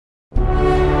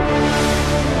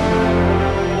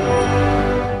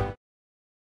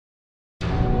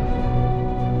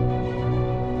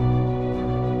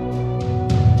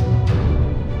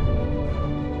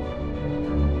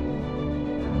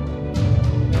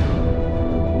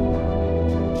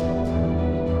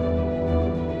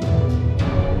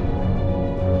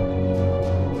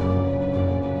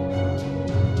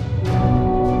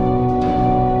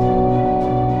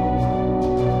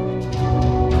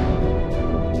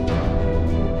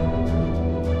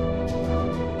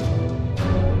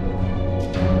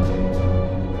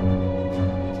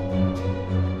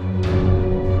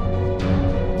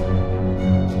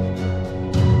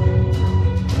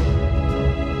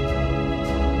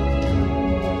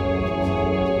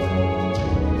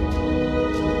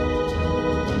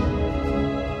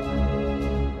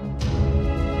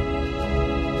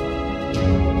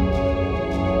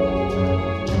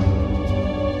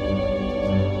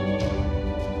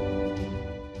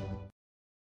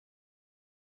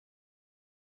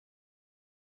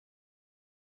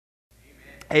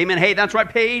Amen. Hey, that's right,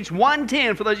 page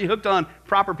 110 for those of you hooked on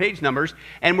proper page numbers.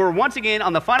 And we're once again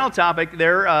on the final topic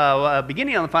there,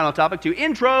 beginning on the final topic to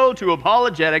Intro to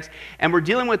Apologetics. And we're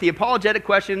dealing with the apologetic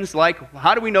questions like,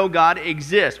 how do we know God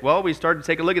exists? Well, we started to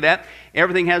take a look at that.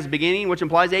 Everything has a beginning, which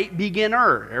implies a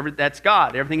beginner. That's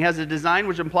God. Everything has a design,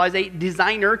 which implies a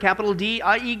designer, capital D,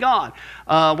 i.e. God.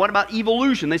 What about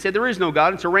evolution? They said there is no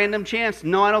God. It's a random chance.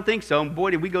 No, I don't think so.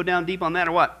 Boy, did we go down deep on that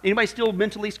or what? Anybody still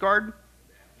mentally scarred?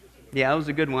 Yeah, that was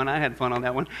a good one. I had fun on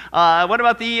that one. What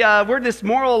about where'd this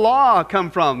moral law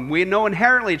come from? We know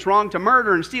inherently it's wrong to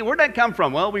murder and steal. Where'd that come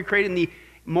from? Well, we created the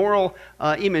moral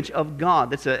image of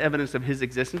God. That's evidence of his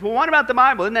existence. Well, what about the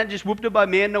Bible? Isn't that just whooped up by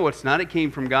man? No, it's not. It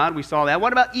came from God. We saw that.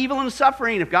 What about evil and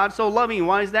suffering? If God's so loving,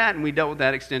 why is that? And we dealt with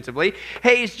that extensively.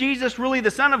 Hey, is Jesus really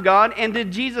the Son of God? And did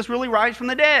Jesus really rise from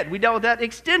the dead? We dealt with that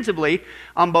extensively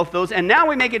on both those. And now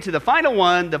we make it to the final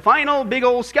one, the final big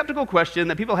old skeptical question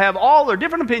that people have all their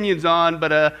different opinions on,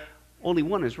 but only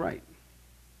one is right.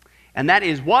 And that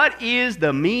is, what is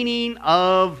the meaning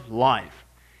of life?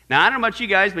 Now, I don't know about you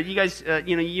guys, but you guys,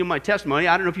 you my testimony,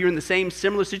 I don't know if you're in the same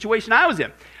similar situation I was in.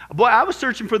 Boy, I was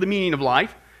searching for the meaning of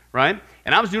life, right?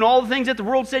 And I was doing all the things that the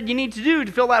world said you need to do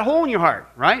to fill that hole in your heart,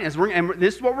 right? And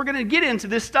this is what we're going to get into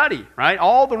this study, right?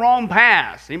 All the wrong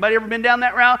paths. Anybody ever been down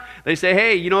that route? They say,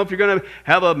 hey, if you're going to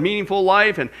have a meaningful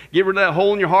life and get rid of that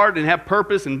hole in your heart and have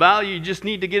purpose and value, you just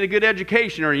need to get a good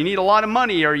education, or you need a lot of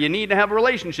money, or you need to have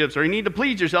relationships, or you need to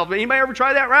please yourself. Anybody ever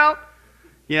try that route?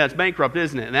 Yeah, it's bankrupt,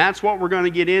 isn't it? And that's what we're going to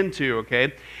get into,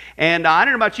 okay? And I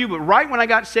don't know about you, but right when I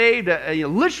got saved,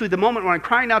 literally the moment when I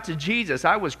cried out to Jesus,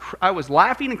 I was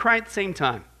laughing and crying at the same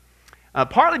time.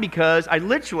 Partly because I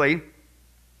literally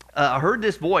heard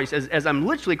this voice as I'm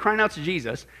literally crying out to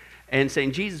Jesus and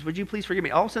saying, Jesus, would you please forgive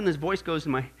me? All of a sudden this voice goes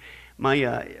in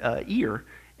my ear,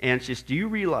 and it's just, do you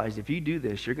realize if you do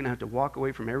this, you're going to have to walk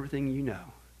away from everything you know,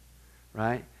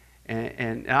 right?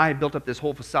 And I had built up this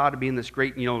whole facade of being this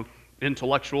great,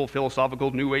 intellectual, philosophical,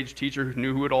 New Age teacher who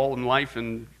knew it all in life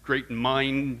and great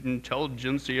mind,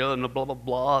 intelligentsia, and blah, blah,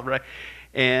 blah, right?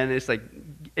 And it's like,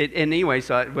 and anyway,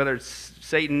 so whether it's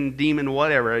Satan, demon,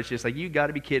 whatever, it's just like, you got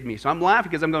to be kidding me. So I'm laughing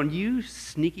because I'm going, you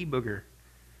sneaky booger.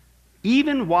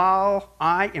 Even while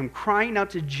I am crying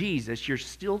out to Jesus, you're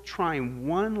still trying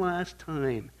one last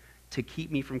time to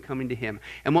keep me from coming to him.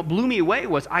 And what blew me away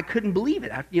was I couldn't believe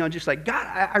it. Just like, God,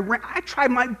 I tried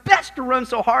my best to run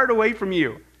so hard away from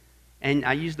you. And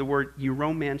I used the word, you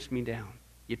romanced me down.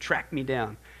 You tracked me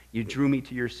down. You drew me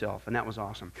to yourself. And that was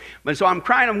awesome. But so I'm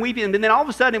crying, I'm weeping. And then all of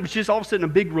a sudden, it was just all of a sudden a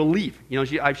big relief.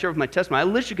 I shared with my testimony. I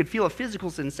literally could feel a physical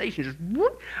sensation. Just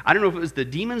whoop. I don't know if it was the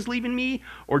demons leaving me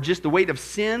or just the weight of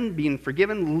sin, being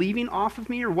forgiven, leaving off of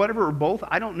me or whatever, or both.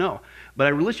 I don't know. But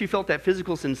I literally felt that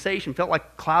physical sensation. Felt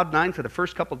like cloud nine for the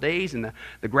first couple of days. And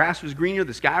the grass was greener.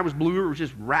 The sky was bluer. It was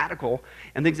just radical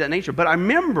and things of that nature. But I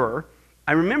remember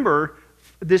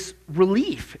this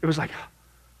relief. It was like,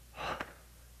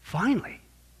 finally,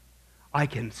 I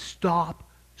can stop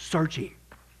searching.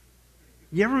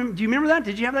 Do you remember that?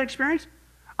 Did you have that experience?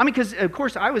 I mean, because, of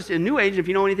course, I was in New Age. If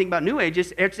you know anything about New Age,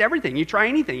 it's everything. You try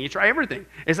anything. You try everything.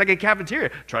 It's like a cafeteria.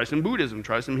 Try some Buddhism.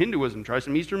 Try some Hinduism. Try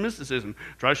some Eastern mysticism.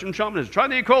 Try some shamanism. Try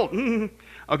the occult.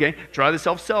 Okay. Try the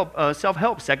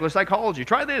self-help, secular psychology.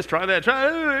 Try this. Try that.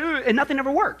 And nothing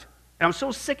ever worked. And I was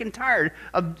so sick and tired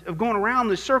of going around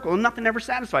this circle and nothing ever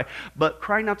satisfied. But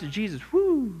crying out to Jesus,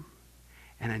 whoo,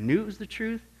 and I knew it was the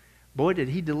truth. Boy, did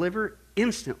he deliver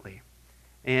instantly.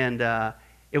 And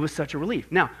it was such a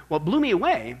relief. Now, what blew me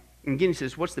away, and again he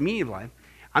says, what's the meaning of life?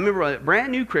 I remember a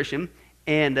brand new Christian,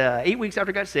 and 8 weeks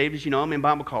after I got saved, as you know, I'm in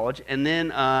Bible college, and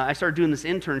then I started doing this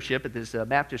internship at this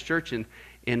Baptist church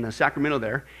in Sacramento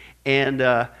there. And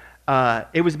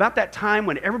it was about that time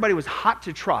when everybody was hot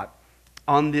to trot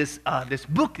on this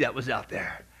book that was out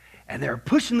there. And they were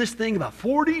pushing this thing about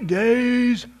 40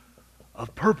 days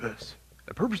of purpose.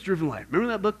 A purpose-driven life.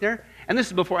 Remember that book there? And this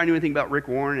is before I knew anything about Rick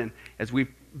Warren, and as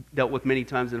we've dealt with many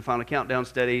times in the Final Countdown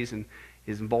studies, and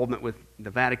his involvement with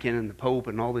the Vatican and the Pope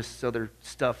and all this other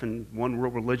stuff and one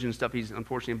world religion stuff he's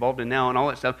unfortunately involved in now and all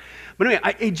that stuff. But anyway,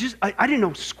 I didn't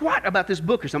know squat about this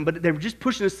book or something, but they were just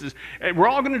pushing us this, hey, we're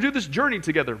all going to do this journey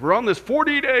together. We're on this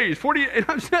 40 days, and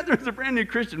I'm sitting there as a brand new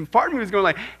Christian. Part of me was going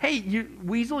like, hey, you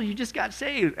weasel, you just got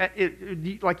saved.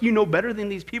 Like you know better than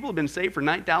these people who have been saved for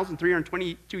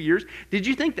 9,322 years. Did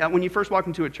you think that when you first walked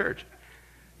into a church?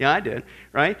 Yeah, I did,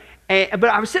 right? But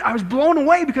I was blown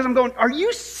away because I'm going, are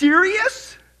you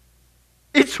serious?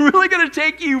 It's really going to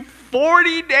take you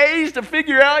 40 days to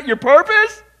figure out your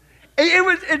purpose?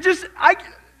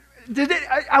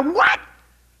 What?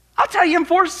 I'll tell you in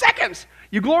 4 seconds.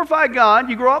 You glorify God,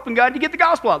 you grow up in God, you get the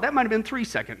gospel out. That might have been 3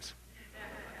 seconds.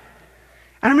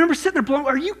 And I remember sitting there blown,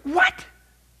 what?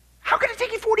 How can it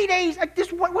take you 40 days? Like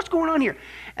this, what's going on here?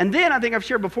 And then I think I've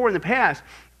shared before in the past,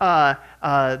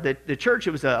 the church,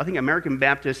 it was, I think, American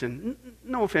Baptist, and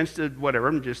no offense to whatever,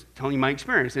 I'm just telling you my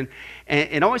experience. And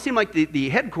it always seemed like the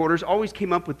headquarters always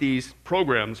came up with these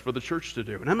programs for the church to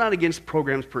do. And I'm not against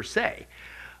programs per se,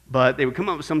 but they would come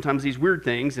up with sometimes these weird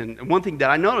things. And one thing that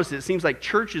I noticed, it seems like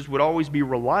churches would always be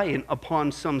reliant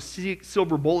upon some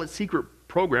silver bullet secret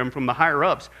program from the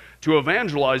higher-ups to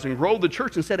evangelize and grow the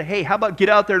church instead of, hey, how about get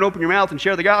out there and open your mouth and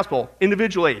share the gospel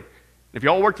individually? If you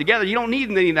all work together, you don't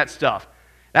need any of that stuff.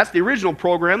 That's the original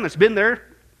program that's been there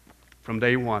from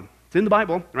day one. It's in the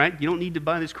Bible, right? You don't need to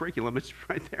buy this curriculum. It's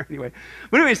right there anyway.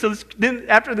 But anyway, so then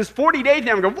after this 40-day thing,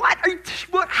 I'm going, how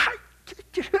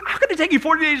can it take you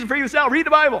 40 days to figure this out? Read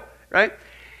the Bible, right?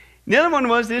 The other one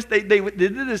was this. They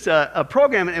did this a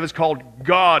program, and it was called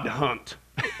God Hunt.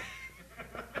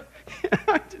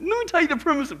 Let me tell you the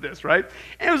premise of this, right?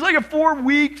 And it was like a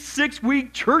 4-week,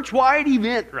 6-week church-wide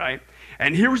event, right?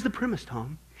 And here was the premise,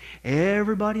 Tom.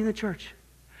 Everybody in the church,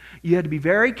 you had to be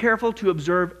very careful to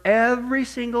observe every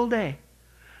single day.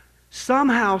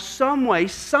 Somehow, some way,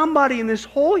 somebody in this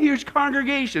whole huge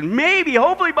congregation, maybe,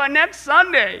 hopefully by next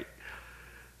Sunday,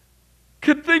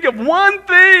 could think of one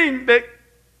thing that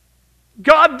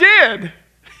God did,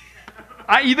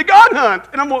 i.e. the God Hunt.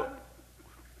 And I'm like,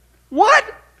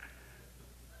 what?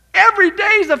 Every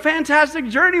day is a fantastic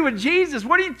journey with Jesus.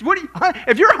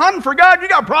 If you're hunting for God, you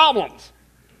got problems.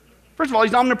 First of all,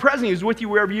 He's omnipresent. He's with you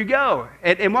wherever you go.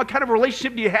 And what kind of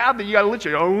relationship do you have that you got to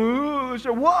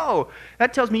literally, whoa,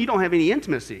 that tells me you don't have any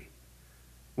intimacy.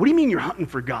 What do you mean you're hunting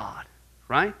for God,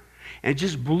 right? And it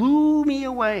just blew me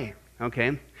away,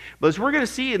 okay? But as we're going to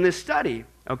see in this study,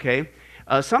 okay,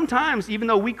 sometimes even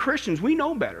though we Christians, we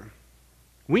know better.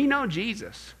 We know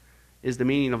Jesus is the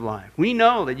meaning of life. We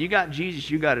know that you got Jesus,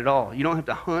 you got it all. You don't have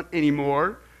to hunt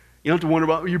anymore. You don't have to wonder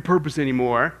about your purpose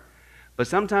anymore. But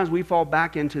sometimes we fall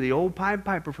back into the old Pied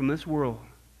Piper from this world,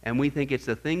 and we think it's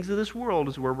the things of this world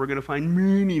is where we're going to find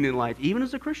meaning in life, even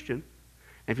as a Christian.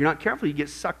 And if you're not careful, you get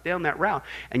sucked down that route,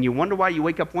 and you wonder why you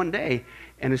wake up one day,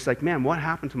 and it's like, man, what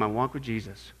happened to my walk with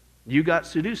Jesus? You got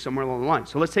seduced somewhere along the line.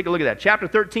 So let's take a look at that. Chapter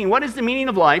 13, what is the meaning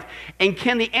of life, and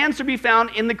can the answer be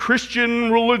found in the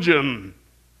Christian religion?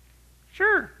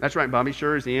 Sure. That's right, Bobby.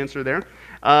 Sure is the answer there.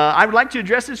 I would like to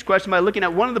address this question by looking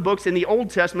at one of the books in the Old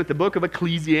Testament, the book of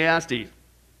Ecclesiastes.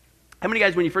 How many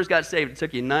guys, when you first got saved, it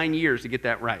took you 9 years to get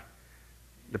that right?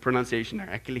 The pronunciation there.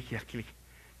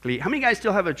 How many guys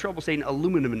still have trouble saying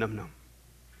aluminum?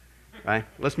 Right?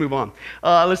 Let's move on.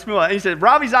 He said,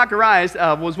 Ravi Zacharias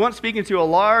was once speaking to a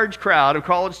large crowd of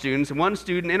college students, and one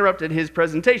student interrupted his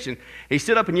presentation. He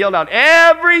stood up and yelled out,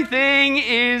 "Everything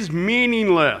is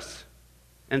meaningless."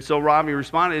 And so Ravi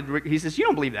responded, he says, "You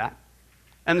don't believe that."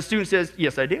 And the student says,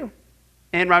 "Yes, I do."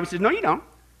 And Ravi says, "No, you don't."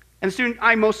 And the student,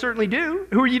 "I most certainly do.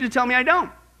 Who are you to tell me I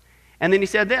don't?" And then he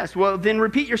said this, "Well, then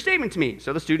repeat your statement to me."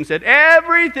 So the student said,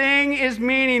 "Everything is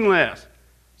meaningless."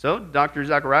 So Dr.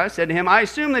 Zacharias said to him, "I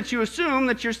assume that you assume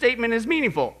that your statement is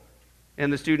meaningful."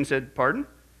 And the student said, "Pardon?"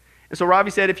 And so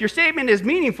Ravi said, "If your statement is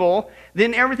meaningful,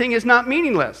 then everything is not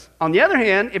meaningless. On the other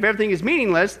hand, if everything is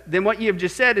meaningless, then what you have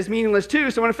just said is meaningless too.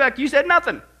 So in effect, you said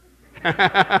nothing."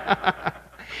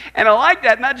 And I like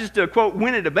that, not just to, quote,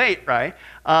 win a debate, right?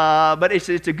 But it's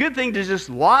a good thing to just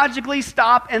logically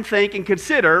stop and think and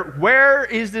consider, where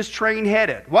is this train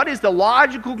headed? What is the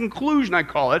logical conclusion, I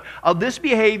call it, of this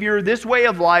behavior, this way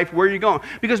of life, where you're going?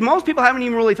 Because most people haven't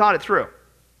even really thought it through.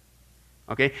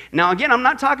 Okay? Now, again, I'm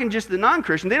not talking just the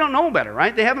non-Christian. They don't know better,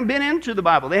 right? They haven't been into the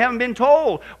Bible. They haven't been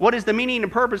told what is the meaning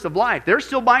and purpose of life. They're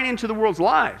still buying into the world's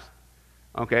lies.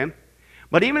 Okay?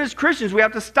 But even as Christians, we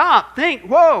have to stop, think,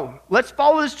 whoa, let's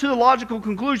follow this to the logical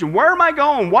conclusion. Where am I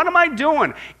going? What am I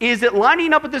doing? Is it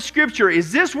lining up with the Scripture?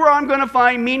 Is this where I'm going to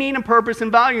find meaning and purpose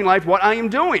and value in life, what I am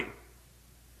doing?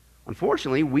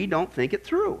 Unfortunately, we don't think it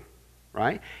through,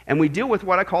 right? And we deal with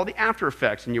what I call the after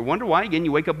effects. And you wonder why. Again,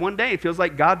 you wake up one day, it feels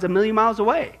like God's a million miles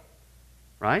away,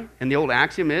 right? And the old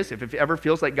axiom is, if it ever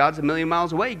feels like God's a million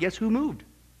miles away, guess who moved?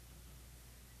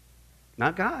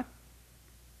 Not God.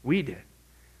 We did.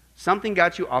 Something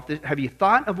got you off this. Have you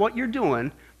thought of what you're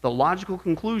doing, the logical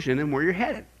conclusion, and where you're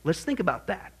headed? Let's think about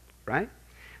that, right?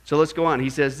 So let's go on.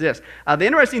 He says this. The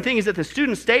interesting thing is that the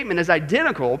student's statement is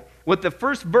identical with the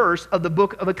first verse of the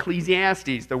book of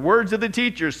Ecclesiastes. The words of the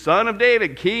teacher, son of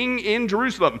David, king in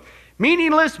Jerusalem.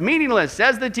 Meaningless, meaningless,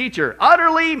 says the teacher.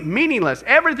 Utterly meaningless.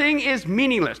 Everything is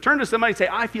meaningless. Turn to somebody and say,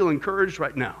 I feel encouraged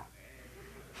right now.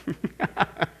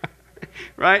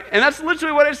 Right? And that's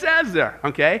literally what it says there,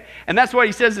 okay? And that's why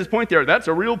he says this point there. That's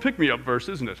a real pick-me-up verse,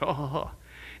 isn't it?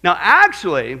 Now,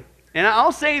 actually, And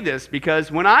I'll say this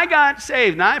because when I got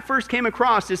saved and I first came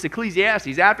across this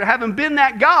Ecclesiastes, after having been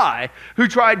that guy who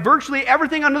tried virtually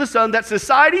everything under the sun that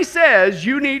society says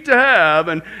you need to have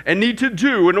and need to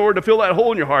do in order to fill that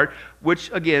hole in your heart, which,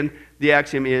 again, the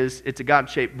axiom is it's a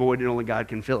God-shaped void and only God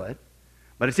can fill it.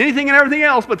 But it's anything and everything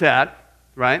else but that,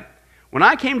 right? When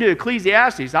I came to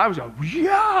Ecclesiastes, I was like,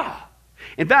 yeah.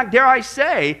 In fact, dare I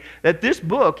say that this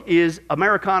book is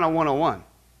Americana 101.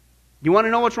 You want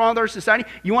to know what's wrong with our society?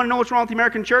 You want to know what's wrong with the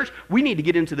American church? We need to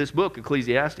get into this book,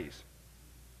 Ecclesiastes.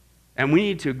 And we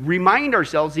need to remind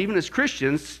ourselves, even as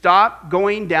Christians, stop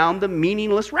going down the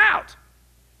meaningless route,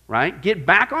 right? Get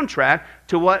back on track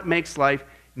to what makes life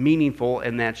meaningful,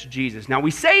 and that's Jesus. Now,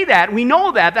 we say that, we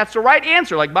know that, that's the right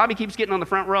answer, like Bobby keeps getting on the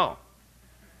front row.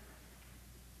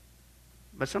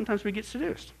 But sometimes we get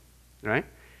seduced, right?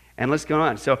 And let's go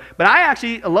on. But I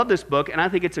actually love this book, and I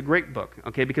think it's a great book,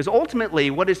 okay? Because ultimately,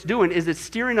 what it's doing is it's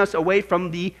steering us away from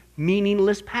the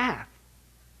meaningless path,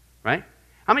 right?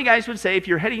 How many guys would say if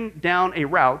you're heading down a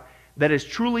route that is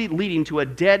truly leading to a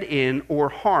dead end or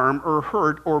harm or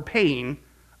hurt or pain,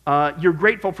 you're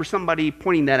grateful for somebody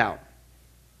pointing that out?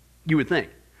 You would think.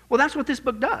 Well, that's what this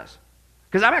book does.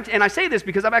 And I say this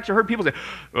because I've actually heard people say,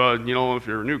 if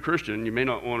you're a new Christian, you may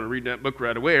not want to read that book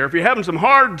right away. Or if you're having some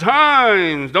hard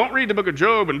times, don't read the book of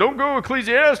Job and don't go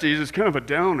Ecclesiastes. It's kind of a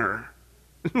downer.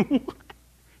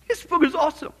 This book is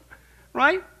awesome,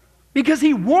 right? Because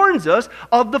he warns us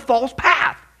of the false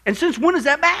path. And since when is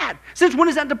that bad? Since when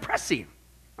is that depressing?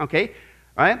 Okay,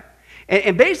 right?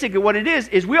 And basically what it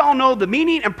is we all know the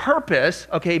meaning and purpose,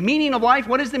 okay, meaning of life.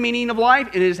 What is the meaning of life?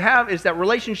 It is that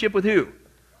relationship with who?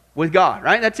 With God,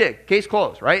 right? That's it. Case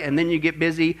closed, right? And then you get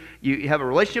busy. You have a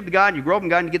relationship with God. You grow up in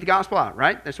God and you get the gospel out,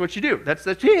 right? That's what you do. That's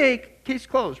hey, case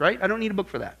closed, right? I don't need a book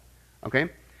for that, okay?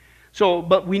 So,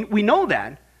 but we know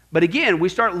that. But again, we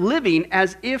start living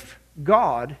as if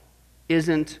God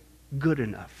isn't good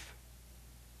enough.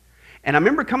 And I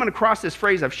remember coming across this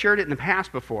phrase. I've shared it in the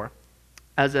past before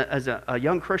as a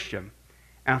young Christian.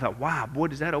 And I thought, wow, boy,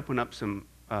 does that open up some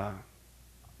my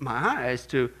eyes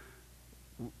to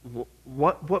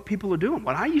what people are doing,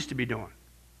 what I used to be doing.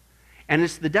 And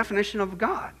it's the definition of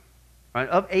God, right?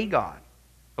 Of a God,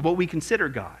 of what we consider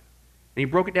God. And he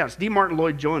broke it down. It's D. Martin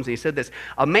Lloyd-Jones, and he said this: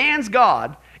 a man's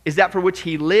God is that for which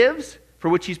he lives, for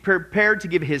which he's prepared to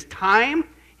give his time,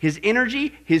 his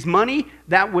energy, his money,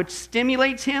 that which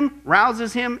stimulates him,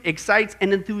 rouses him, excites,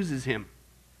 and enthuses him.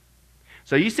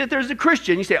 So you sit there as a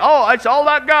Christian, you say, oh, it's all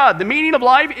about God. The meaning of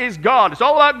life is God. It's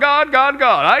all about God, God,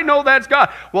 God. I know that's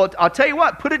God. Well, I'll tell you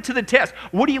what, put it to the test.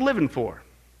 What are you living for?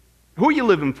 Who are you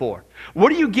living for?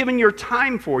 What are you giving your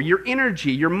time for, your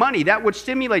energy, your money, that which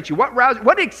stimulates you? What rouses,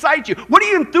 what excites you? What are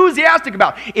you enthusiastic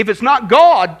about? If it's not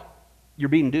God, you're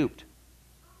being duped,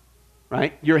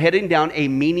 right? You're heading down a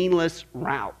meaningless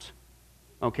route,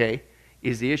 okay,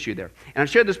 is the issue there. And I've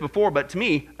shared this before, but to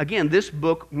me, again, this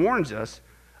book warns us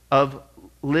of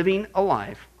living a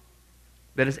life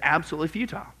that is absolutely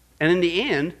futile. And in the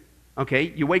end,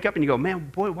 okay, you wake up and you go,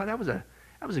 man, boy, that was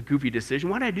a goofy decision.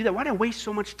 Why did I do that? Why did I waste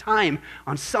so much time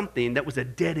on something that was a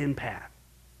dead-end path?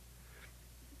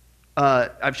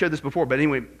 I've shared this before, but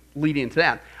anyway, leading into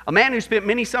that. A man who spent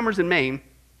many summers in Maine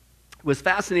was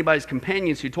fascinated by his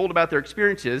companions who told about their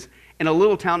experiences in a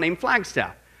little town named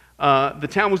Flagstaff. The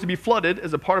town was to be flooded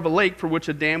as a part of a lake for which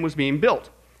a dam was being built.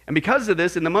 And because of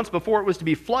this, in the months before it was to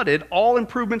be flooded, all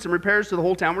improvements and repairs to the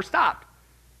whole town were stopped,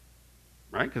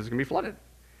 right? Because it's going to be flooded.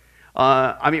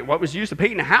 What was used to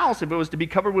paint a house if it was to be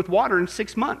covered with water in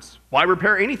 6 months? Why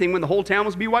repair anything when the whole town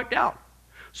was to be wiped out?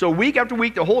 So week after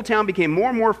week, the whole town became more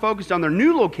and more focused on their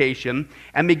new location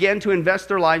and began to invest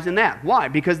their lives in that. Why?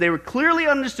 Because they were clearly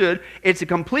understood it's a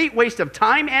complete waste of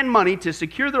time and money to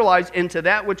secure their lives into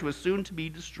that which was soon to be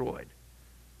destroyed.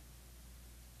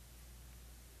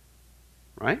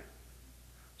 Right?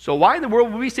 So why in the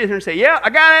world would we sit here and say, yeah, I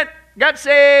got it, got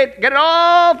saved, got it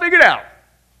all figured out?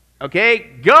 Okay,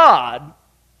 God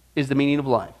is the meaning of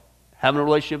life. Having a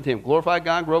relationship with Him. Glorify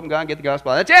God, grow up in God, get the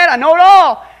gospel. That's it, I know it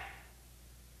all.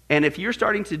 And if you're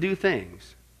starting to do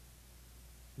things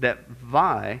that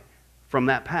vie from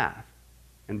that path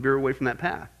and veer away from that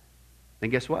path,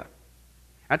 then guess what?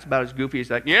 That's about as goofy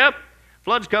as like, yep,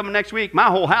 flood's coming next week.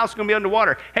 My whole house is going to be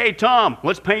underwater. Hey, Tom,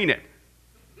 let's paint it.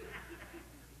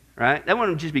 Right? That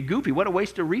wouldn't just be goofy. What a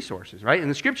waste of resources, right? And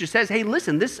the scripture says, hey,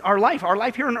 listen, this is our life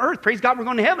here on earth. Praise God, we're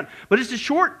going to heaven. But it's a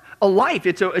short life.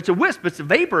 It's a wisp. It's a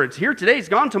vapor. It's here today. It's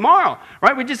gone tomorrow,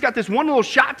 right? We just got this one little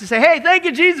shot to say, hey, thank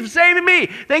you, Jesus, for saving me.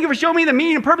 Thank you for showing me the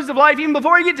meaning and purpose of life even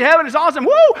before you get to heaven. It's awesome.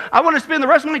 Woo! I want to spend the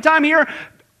rest of my time here,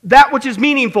 that which is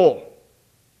meaningful,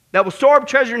 that will store up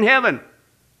treasure in heaven,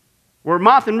 where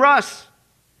moth and rust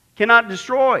cannot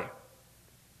destroy.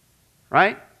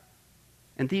 right?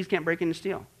 And thieves can't break in and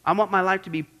steal. I want my life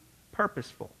to be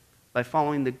purposeful by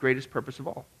following the greatest purpose of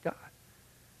all, God,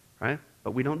 right?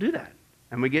 But we don't do that.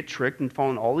 And we get tricked and fall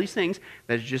in all these things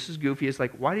that is just as goofy as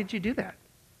like, why did you do that?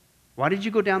 Why did you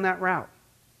go down that route?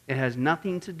 It has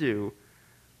nothing to do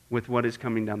with what is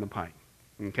coming down the pike.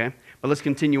 Okay? But let's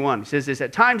continue on. He says this,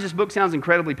 at times this book sounds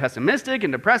incredibly pessimistic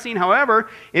and depressing. However,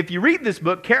 if you read this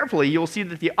book carefully, you'll see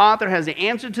that the author has the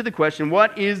answer to the question,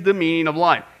 what is the meaning of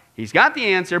life? He's got the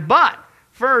answer, but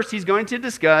first he's going to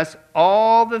discuss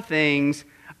all the things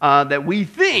that we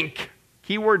think,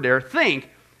 key word there, think,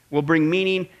 will bring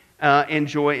meaning and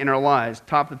joy in our lives.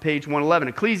 Top of page 111.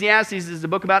 Ecclesiastes is a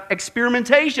book about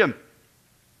experimentation.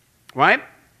 Right?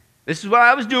 This is what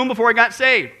I was doing before I got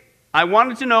saved. I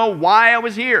wanted to know why I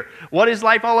was here. What is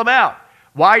life all about?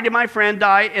 Why did my friend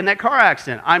die in that car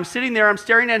accident? I'm sitting there, I'm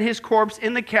staring at his corpse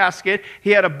in the casket. He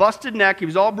had a busted neck. He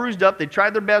was all bruised up. They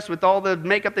tried their best with all the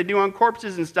makeup they do on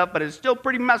corpses and stuff, but it's still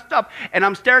pretty messed up. And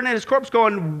I'm staring at his corpse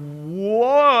going,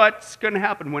 what's going to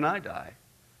happen when I die?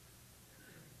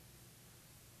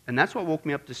 And that's what woke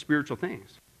me up to spiritual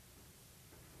things.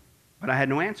 But I had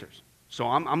no answers. So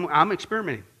I'm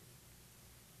experimenting.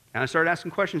 And I started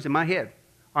asking questions in my head.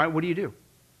 All right, what do you do?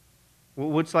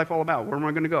 What's life all about? Where am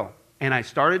I going to go? And I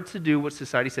started to do what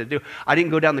society said to do. I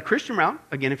didn't go down the Christian route,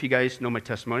 again, if you guys know my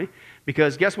testimony,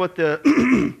 because guess what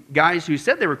the guys who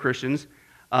said they were Christians,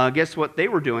 guess what they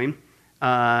were doing,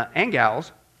 and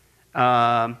gals,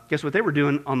 guess what they were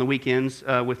doing on the weekends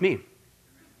with me?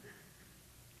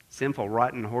 Sinful,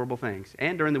 rotten, horrible things.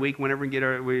 And during the week, whenever we get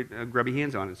our grubby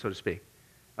hands on it, so to speak.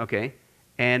 Okay?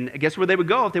 And guess where they would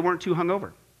go if they weren't too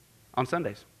hungover? On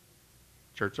Sundays.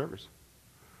 Church service.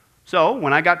 So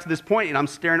when I got to this point and I'm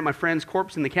staring at my friend's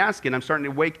corpse in the casket and I'm starting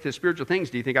to wake to spiritual things,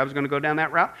 do you think I was going to go down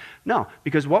that route? No,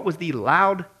 because what was the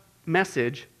loud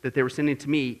message that they were sending to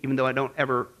me, even though I don't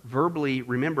ever verbally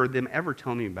remember them ever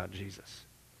telling me about Jesus?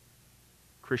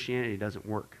 Christianity doesn't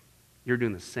work. You're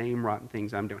doing the same rotten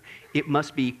things I'm doing. It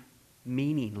must be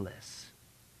meaningless.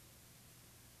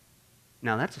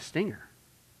 Now that's a stinger.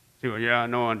 So, yeah,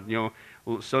 no,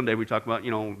 Sunday we talk about,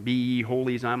 be ye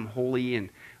holy as I'm holy, and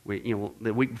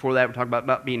the week before that we talk about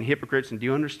not being hypocrites. And do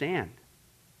you understand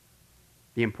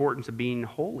the importance of being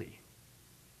holy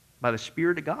by the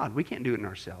Spirit of God? We can't do it in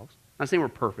ourselves. I'm not saying we're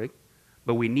perfect,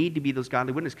 but we need to be those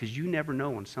godly witnesses because you never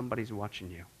know when somebody's watching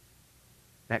you.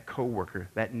 That coworker,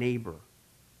 that neighbor,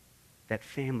 that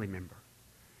family member,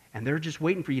 and they're just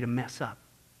waiting for you to mess up.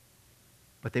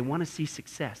 But they want to see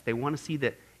success. They want to see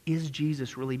that, is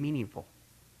Jesus really meaningful?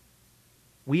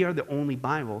 We are the only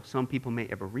Bible some people may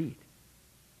ever read.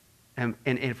 And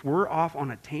if we're off on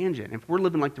a tangent, if we're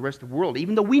living like the rest of the world,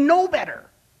 even though we know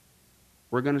better,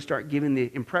 we're going to start giving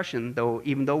the impression,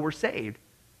 even though we're saved,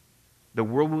 the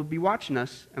world will be watching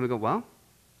us, and we go, well,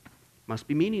 must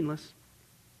be meaningless.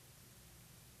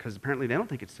 Because apparently they don't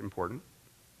think it's important.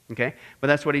 Okay? But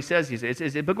that's what he says.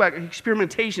 It's a book about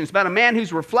experimentation. It's about a man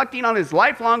who's reflecting on his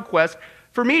lifelong quest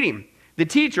for meaning. The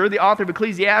teacher, the author of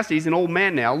Ecclesiastes, an old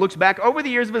man now, looks back over the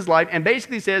years of his life and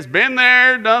basically says, been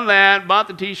there, done that, bought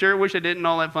the t-shirt, wish I didn't,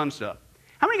 all that fun stuff.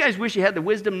 How many guys wish you had the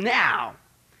wisdom now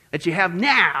that you have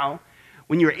now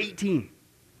when you're 18?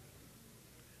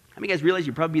 How many guys realize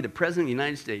you'd probably be the president of the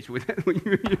United States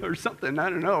or something? I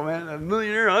don't know, man, a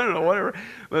millionaire, I don't know, whatever.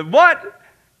 But what?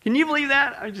 Can you believe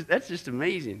that? That's just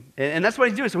amazing. And that's what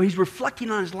he's doing. So he's reflecting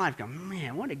on his life, going,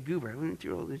 man, what a goober. I went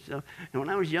through all this stuff. And when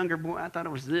I was younger, boy, I thought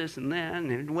it was this and that,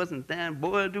 and it wasn't that.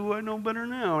 Boy, do I know better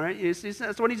now, right?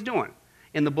 That's what he's doing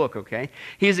in the book, okay?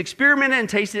 He has experimented and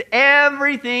tasted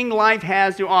everything life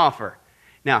has to offer.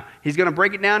 Now, he's going to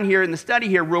break it down here in the study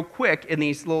here real quick in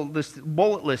this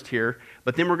bullet list here,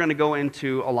 but then we're going to go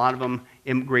into a lot of them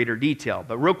in greater detail.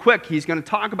 But real quick, he's going to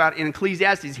talk about in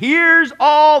Ecclesiastes, here's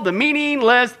all the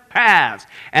meaningless paths.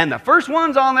 And the first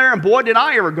one's on there, and boy, did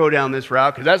I ever go down this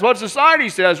route, because that's what society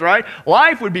says, right?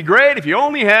 Life would be great if you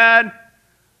only had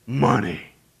money.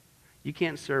 You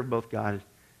can't serve both God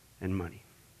and money.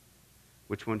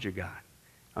 Which one's your God?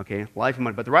 Okay, life and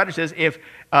money. But the writer says, if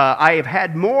I have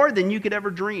had more than you could ever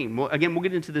dream. Well, again, we'll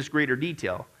get into this greater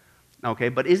detail. Okay,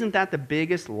 but isn't that the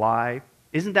biggest lie?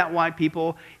 Isn't that why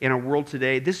people in our world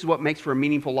today, this is what makes for a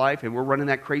meaningful life, and we're running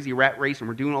that crazy rat race, and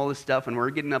we're doing all this stuff, and we're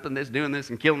getting up in this, doing this,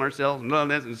 and killing ourselves, and doing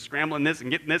this, and scrambling this, and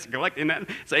getting this, and collecting that, and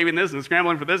saving this, and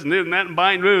scrambling for this, and doing that, and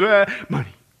buying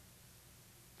money.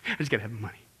 I just got to have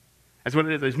money. That's what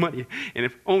it is, there's money. And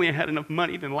if only I had enough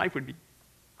money, then life would be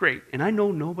great. And I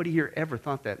know nobody here ever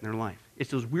thought that in their life.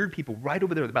 It's those weird people right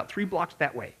over there, about 3 blocks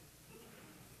that way.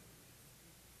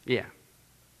 Yeah.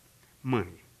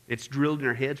 Money. It's drilled in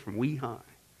our heads from wee high.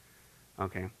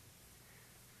 Okay.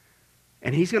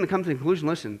 And he's going to come to the conclusion,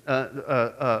 listen,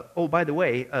 oh, by the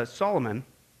way, Solomon,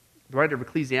 the writer of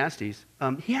Ecclesiastes,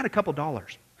 he had a couple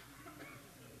dollars.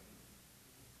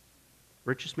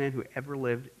 Richest man who ever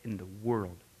lived in the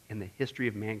world, in the history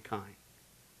of mankind.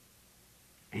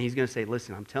 And he's going to say,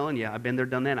 listen, I'm telling you, I've been there,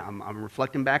 done that. I'm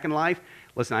reflecting back in life.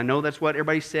 Listen, I know that's what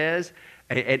everybody says.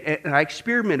 And I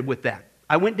experimented with that.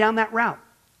 I went down that route.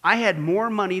 I had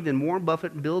more money than Warren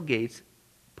Buffett and Bill Gates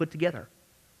put together.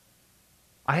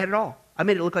 I had it all. I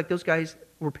made it look like those guys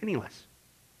were penniless.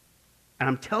 And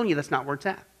I'm telling you, that's not where it's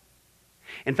at.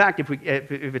 In fact, if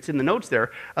it's in the notes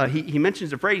there, he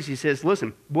mentions a phrase. He says,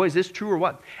 listen, boy, is this true or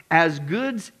what? As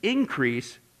goods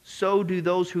increase, so do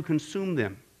those who consume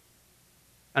them.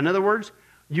 In other words,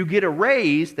 you get a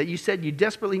raise that you said you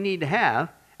desperately need to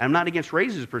have. And I'm not against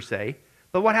raises per se,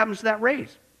 but what happens to that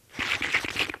raise?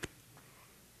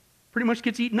 Pretty much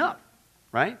gets eaten up,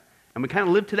 right? And we kind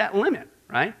of live to that limit,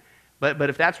 right? But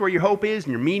if that's where your hope is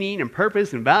and your meaning and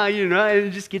purpose and value, right,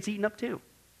 it just gets eaten up too,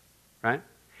 right?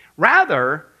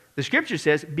 Rather, the scripture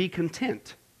says, be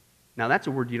content. Now, that's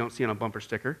a word you don't see on a bumper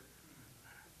sticker.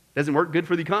 Doesn't work good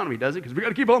for the economy, does it? Because we got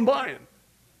to keep on buying,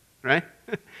 right?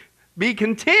 Be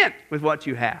content with what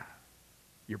you have.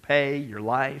 Your pay, your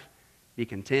life. Be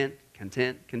content,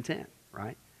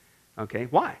 right? Okay,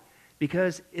 why?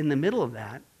 Because in the middle of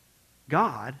that,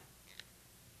 God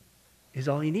is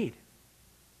all you need.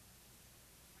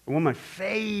 One of my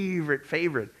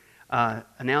favorite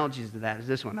analogies to that is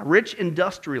this one. A rich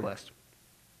industrialist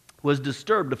was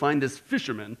disturbed to find this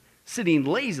fisherman sitting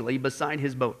lazily beside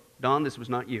his boat. Don, this was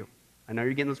not you. I know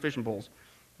you're getting those fishing poles,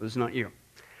 but this is not you.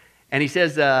 And he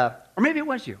says, or maybe it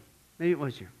was you. Maybe it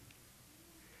was you.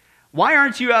 Why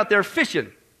aren't you out there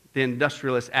fishing? The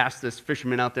industrialist asked this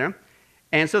fisherman out there.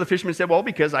 And so the fisherman said, well,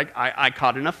 because I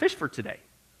caught enough fish for today.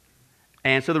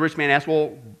 And so the rich man asked,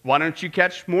 well, why don't you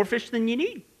catch more fish than you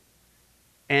need?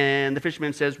 And the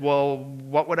fisherman says, well,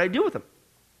 what would I do with them?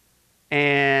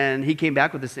 And he came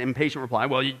back with this impatient reply,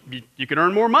 well, you can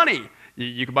earn more money.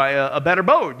 You can buy a better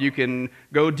boat. You can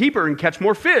go deeper and catch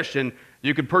more fish. And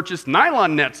you could purchase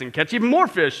nylon nets and catch even more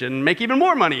fish and make even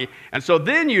more money. And so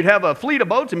then you'd have a fleet of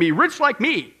boats and be rich like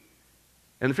me.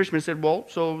 And the fisherman said, well,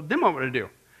 so then what would I do?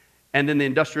 And then the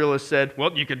industrialist said,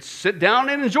 well, you could sit down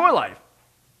and enjoy life.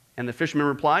 And the fisherman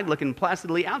replied, looking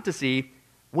placidly out to sea,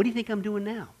 what do you think I'm doing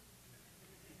now?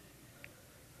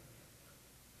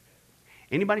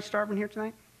 Anybody starving here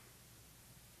tonight?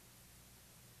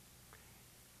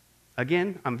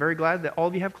 Again, I'm very glad that all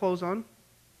of you have clothes on.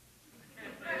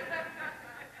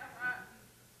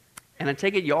 And I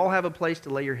take it you all have a place to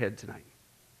lay your head tonight.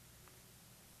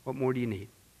 What more do you need?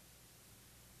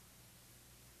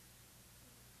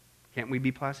 Can't we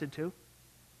be placid too?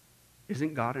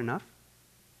 Isn't God enough?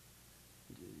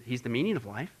 He's the meaning of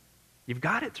life. You've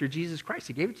got it through Jesus Christ.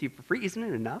 He gave it to you for free. Isn't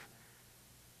it enough?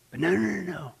 But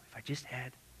no. If I just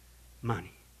had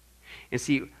money. And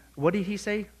see, what did he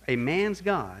say? A man's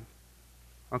God,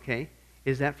 okay,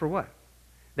 is that for what?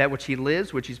 That which he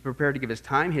lives, which he's prepared to give his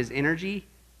time, his energy,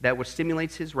 that which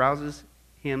stimulates his, rouses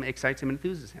him, excites him, and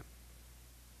enthuses him.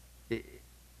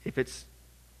 If it's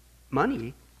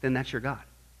money, then that's your God.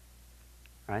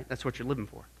 Right? That's what you're living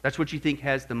for. That's what you think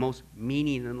has the most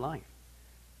meaning in life.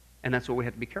 And that's what we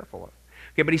have to be careful of.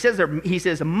 Okay, but he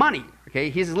says money. Okay,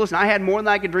 he says, listen, I had more than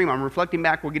I could dream. I'm reflecting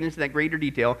back. We'll get into that greater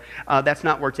detail. That's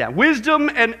not where it's at. Wisdom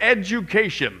and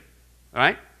education. All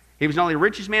right? He was not only the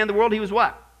richest man in the world, he was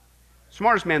what?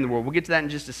 Smartest man in the world. We'll get to that in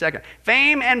just a second.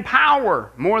 Fame and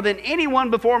power more than anyone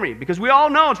before me. Because we all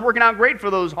know it's working out great for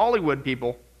those Hollywood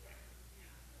people.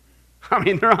 I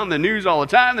mean, they're on the news all the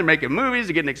time. They're making movies.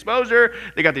 They're getting exposure.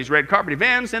 They got these red carpet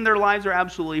events, and their lives are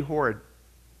absolutely horrid.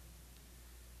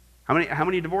 How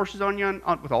many divorces on you,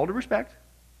 with all due respect?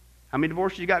 How many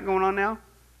divorces you got going on now?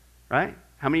 Right?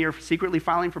 How many are secretly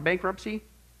filing for bankruptcy?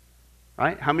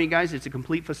 Right? How many guys, it's a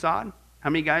complete facade? How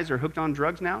many guys are hooked on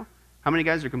drugs now? How many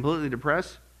guys are completely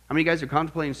depressed? How many guys are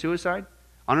contemplating suicide?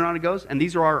 On and on it goes. And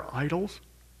these are our idols?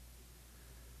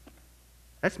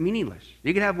 That's meaningless.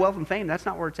 You can have wealth and fame. That's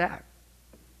not where it's at.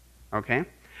 Okay?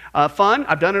 Fun.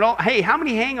 I've done it all. Hey, how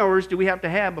many hangovers do we have to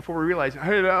have before we realize,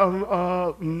 hey,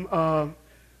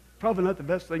 probably not the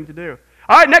best thing to do.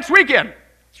 All right, next weekend.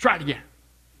 Let's try it again.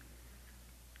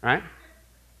 Right?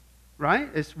 Right?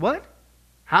 It's what?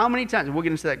 How many times? We'll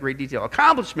get into that great detail.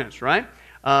 Accomplishments, right?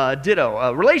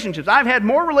 Ditto. Relationships. I've had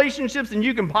more relationships than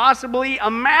you can possibly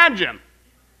imagine.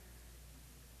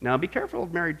 Now, be careful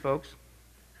of married folks.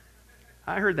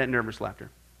 I heard that nervous laughter.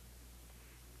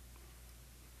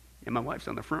 And my wife's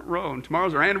on the front row, and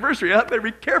tomorrow's our anniversary. I better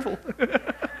be careful.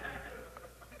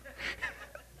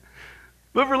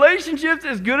 But relationships,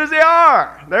 as good as they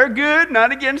are, they're good,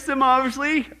 not against them,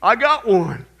 obviously. I got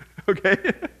one, okay?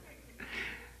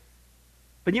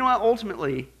 But you know what?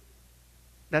 Ultimately,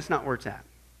 that's not where it's at.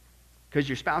 Because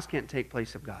your spouse can't take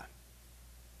place of God,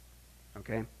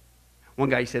 okay? One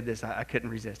guy said this, I couldn't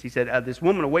resist. He said, this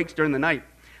woman awakes during the night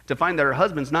to find that her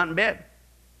husband's not in bed.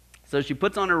 So she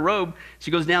puts on her robe,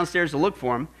 she goes downstairs to look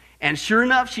for him, and sure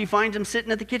enough, she finds him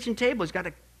sitting at the kitchen table. He's got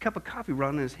a cup of coffee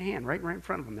running in his hand, right in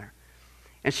front of him there.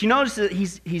 And she notices that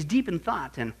he's deep in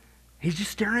thought, and he's just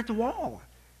staring at the wall.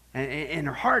 And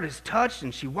her heart is touched,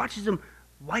 and she watches him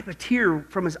wipe a tear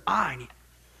from his eye, and he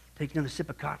takes another sip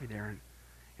of coffee there.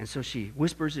 And so she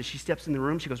whispers as she steps in the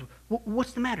room, she goes,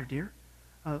 "What's the matter, dear?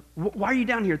 Why are you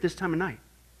down here at this time of night?"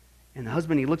 And the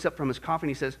husband, he looks up from his coffee, and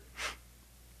he says,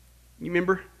 "You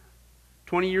remember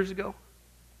 20 years ago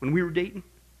when we were dating,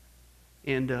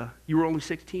 and you were only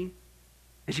 16?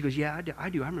 And she goes, "Yeah, I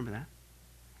do. I remember that."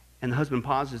 And the husband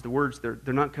pauses. The words, they're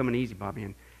not coming easy, Bobby.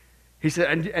 And he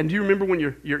said, and do you remember when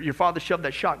your father shoved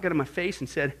that shotgun in my face and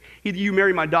said, "Either you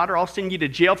marry my daughter, or I'll send you to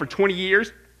jail for 20 years?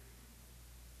 And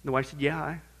the wife said,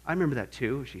 "Yeah, I remember that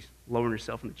too." She's lowering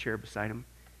herself in the chair beside him.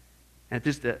 And at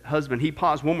this, the husband, he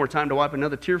paused one more time to wipe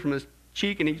another tear from his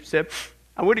cheek, and he said,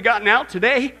 "I would have gotten out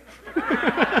today."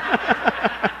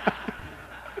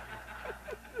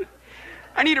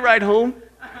 I need a ride home.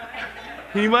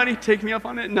 Anybody take me up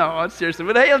on it? No, seriously.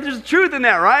 But hey, there's truth in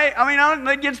that, right? I mean, I'm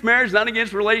not against marriage, not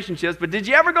against relationships, but did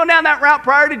you ever go down that route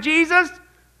prior to Jesus?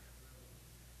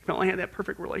 You only had that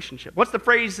perfect relationship. What's the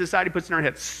phrase society puts in our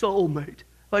head? Soulmate.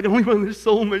 If I can only find this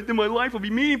soulmate, then my life will be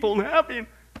meaningful and happy.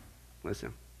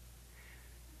 Listen.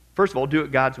 First of all, do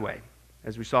it God's way.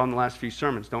 As we saw in the last few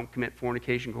sermons, don't commit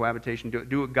fornication, cohabitation.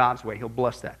 Do it God's way. He'll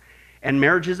bless that. And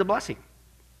marriage is a blessing.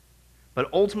 But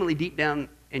ultimately, deep down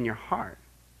in your heart,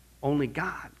 only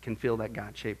God can fill that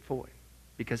God-shaped void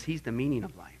because he's the meaning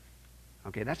of life.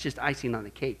 Okay, that's just icing on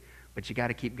the cake, but you got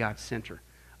to keep God's center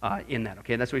in that.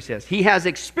 Okay, that's what he says. He has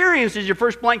experienced is your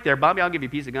first blank there. Bobby, I'll give you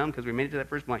a piece of gum because we made it to that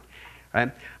first blank.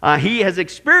 Right? He has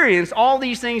experienced all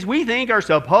these things we think are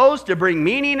supposed to bring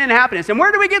meaning and happiness. And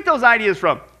where do we get those ideas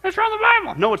from? It's from the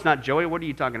Bible. No, it's not, Joey. What are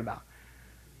you talking about?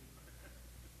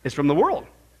 It's from the world,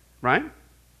 right?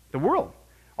 The world.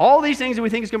 All these things that we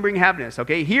think is going to bring happiness,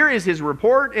 okay? Here is his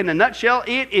report in a nutshell.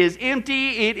 It is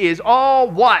empty. It is all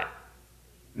what?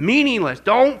 Meaningless.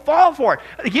 Don't fall for it.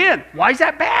 Again, why is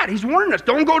that bad? He's warning us.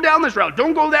 Don't go down this route.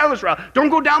 Don't go down this route. Don't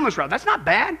go down this route. That's not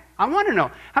bad. I want to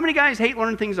know. How many guys hate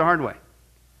learning things the hard way?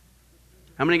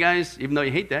 How many guys, even though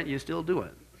you hate that, you still do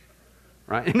it?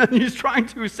 Right? And he's trying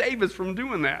to save us from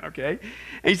doing that, okay?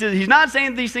 And he says he's not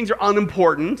saying these things are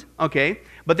unimportant, okay?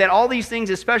 But that all these things,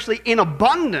 especially in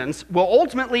abundance, will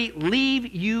ultimately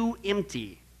leave you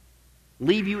empty.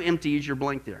 Leave you empty is your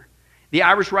blank there. The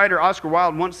Irish writer Oscar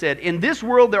Wilde once said, "In this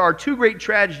world there are two great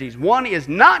tragedies. One is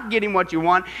not getting what you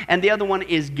want, and the other one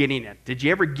is getting it." Did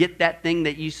you ever get that thing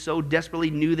that you so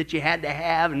desperately knew that you had to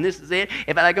have, and this is it?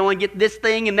 If I can only get this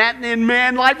thing and that, then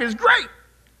man, life is great.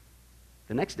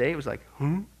 The next day it was like,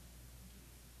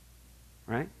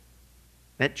 right?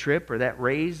 That trip or that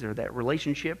raise or that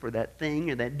relationship or that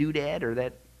thing or that doodad or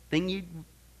that thing you,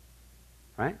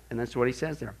 right? And that's what he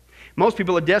says there. Most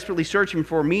people are desperately searching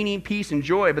for meaning, peace, and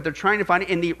joy, but they're trying to find it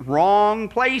in the wrong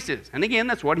places. And again,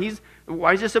 that's what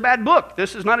why is this a bad book?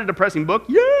 This is not a depressing book.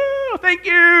 Yeah, thank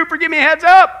you for giving me a heads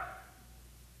up.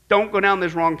 Don't go down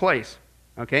this wrong place.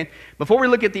 Okay? Before we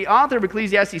look at the author of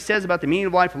Ecclesiastes says about the meaning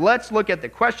of life, let's look at the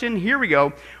question. Here we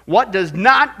go. What does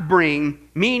not bring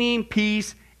meaning,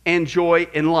 peace, and joy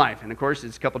in life? And of course,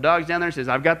 there's a couple dogs down there. It says,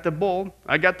 "I've got the bull.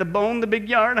 I got the bone, the big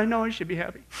yard. I know I should be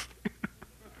happy."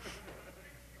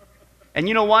 And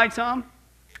you know why, Tom?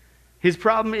 His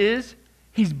problem is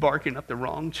he's barking up the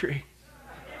wrong tree.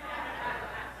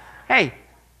 Hey,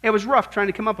 it was rough trying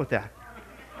to come up with that.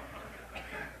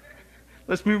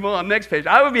 Let's move on. Next page.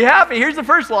 I would be happy. Here's the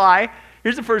first lie.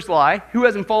 Here's the first lie. Who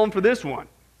hasn't fallen for this one?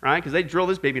 Right? Because they drill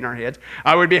this baby in our heads.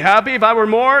 I would be happy if I were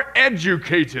more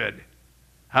educated.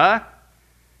 Huh?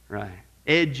 Right.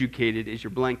 Educated is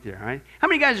your blank there, right? How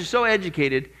many guys are so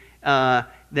educated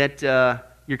that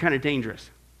you're kind of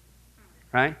dangerous?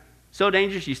 Right? So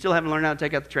dangerous you still haven't learned how to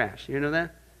take out the trash. You know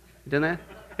that? You done that?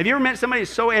 Have you ever met somebody who's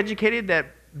so educated that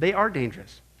they are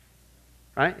dangerous?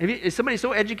 Right? Is somebody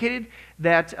so educated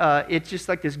that it's just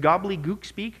like this gobbledygook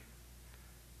speak?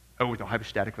 Oh, the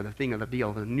hypostatic for the thing of the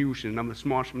deal, the news, and I'm the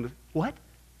smosh. What?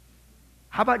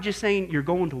 How about just saying you're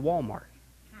going to Walmart?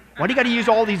 Why do you got to use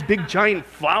all these big, giant,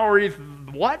 flowery,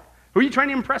 what? Who are you trying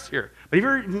to impress here? But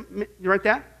have you write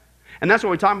that? And that's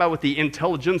what we're talking about with the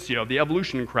intelligentsia of the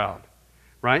evolution crowd,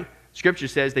 right? Scripture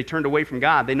says they turned away from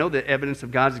God. They know the evidence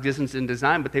of God's existence and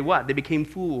design, but they what? They became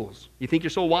fools. You think you're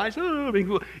so wise? Oh, being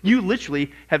fool. You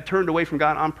literally have turned away from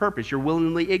God on purpose. You're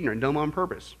willingly ignorant, dumb on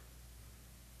purpose,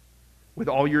 with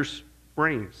all your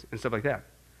brains and stuff like that.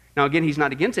 Now, again, he's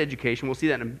not against education. We'll see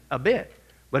that in a bit.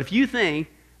 But if you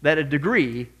think that a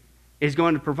degree is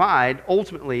going to provide,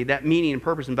 ultimately, that meaning and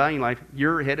purpose and value in life,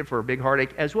 you're headed for a big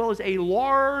heartache as well as a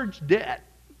large debt.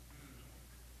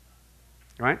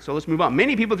 All right, so let's move on.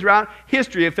 Many people throughout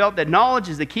history have felt that knowledge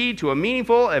is the key to a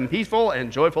meaningful and peaceful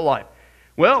and joyful life.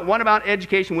 Well, what about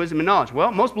education, wisdom, and knowledge?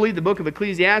 Well, most believe the book of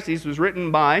Ecclesiastes was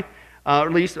written by, or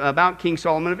at least about King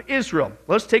Solomon of Israel.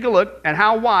 Let's take a look at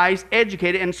how wise,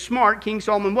 educated, and smart King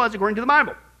Solomon was according to the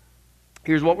Bible.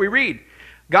 Here's what we read.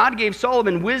 God gave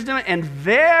Solomon wisdom and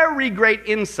very great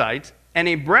insight and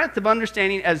a breadth of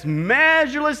understanding as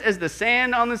measureless as the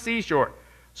sand on the seashore.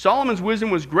 Solomon's wisdom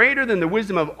was greater than the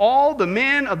wisdom of all the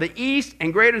men of the East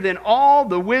and greater than all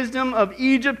the wisdom of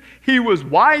Egypt. He was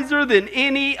wiser than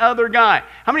any other guy.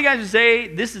 How many guys would say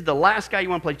this is the last guy you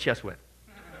want to play chess with?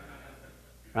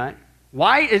 Right?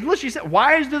 Why? It literally said,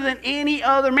 wiser than any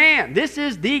other man. This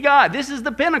is the God. This is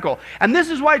the pinnacle. And this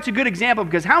is why it's a good example,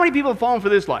 because how many people have fallen for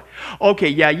this lie? Okay,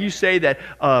 yeah, you say that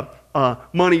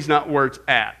money's not where it's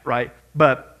at, right?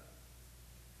 But,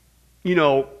 you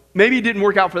know, maybe it didn't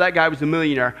work out for that guy who was a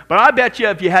millionaire, but I bet you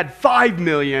if you had 5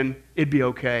 million, it'd be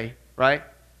okay, right?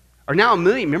 Or now a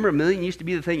million. Remember, a million used to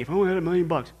be the thing. If I only had $1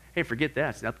 million, hey, forget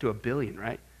that. It's up to $1 billion,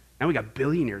 right? Now we got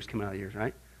billionaires coming out of here,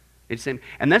 right? It's same.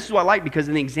 And this is what I like, because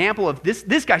in the example of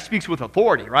this guy speaks with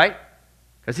authority, right?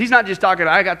 Because he's not just talking,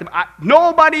 I got them.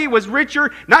 Nobody was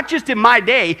richer, not just in my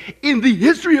day, in the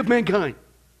history of mankind.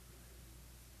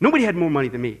 Nobody had more money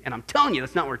than me. And I'm telling you,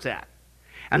 that's not where it's at.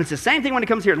 And it's the same thing when it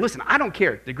comes here. Listen, I don't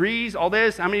care. Degrees, all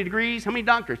this, how many degrees, how many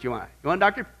doctors do you want? You want a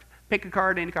doctor? Pick a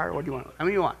card, any card, what do you want? How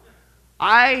many do you want?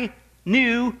 I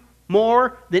knew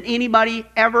more than anybody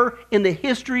ever in the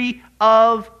history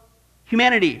of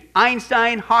humanity.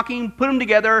 Einstein, Hawking, put them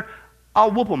together,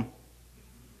 I'll whoop them.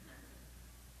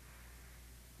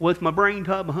 With my brain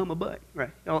tied behind my butt.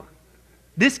 Right. You know,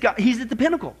 this guy, he's at the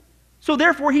pinnacle. So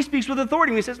therefore, he speaks with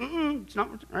authority. He says, it's not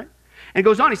right. And it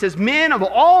goes on, he says, men of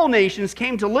all nations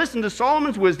came to listen to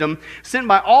Solomon's wisdom, sent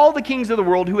by all the kings of the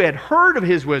world who had heard of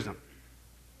his wisdom.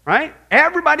 Right?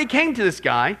 Everybody came to this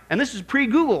guy, and this is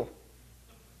pre-Google.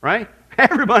 Right?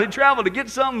 Everybody traveled to get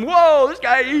something. Whoa, this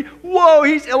guy,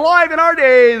 he's alive in our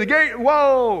day.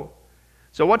 Whoa.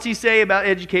 So what's he say about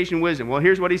education and wisdom? Well,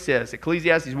 here's what he says.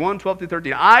 Ecclesiastes 1, 12 through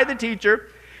 13. I, the teacher,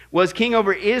 was king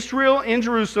over Israel in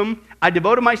Jerusalem. I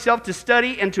devoted myself to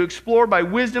study and to explore by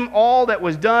wisdom all that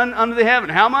was done under the heaven.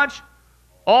 How much?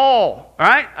 All. All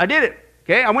right? I did it.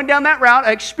 Okay? I went down that route.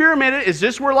 I experimented. Is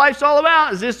this where life's all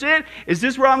about? Is this it? Is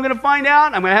this where I'm going to find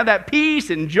out? I'm going to have that peace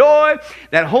and joy.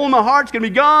 That hole in my heart's going to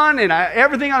be gone and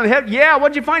everything on the head. Yeah,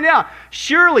 what'd you find out?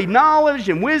 Surely knowledge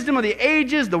and wisdom of the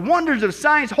ages, the wonders of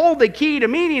science hold the key to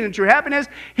meaning and true happiness.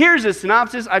 Here's a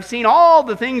synopsis. I've seen all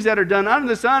the things that are done under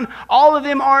the sun. All of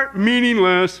them are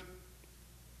meaningless.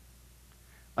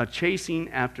 A chasing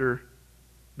after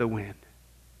the wind.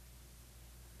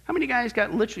 How many guys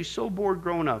got literally so bored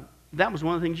growing up? That was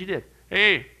one of the things you did.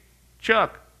 Hey,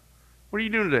 Chuck, what are you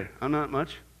doing today? Oh, not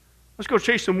much. Let's go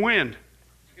chase some wind.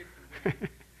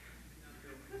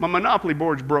 My Monopoly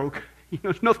board's broke. You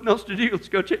know, there's nothing else to do. Let's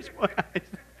go chase wind.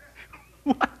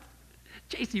 What?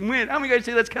 Chasing wind. How many guys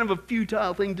say that's kind of a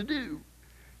futile thing to do?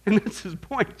 And that's his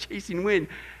point, chasing wind.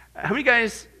 How many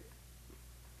guys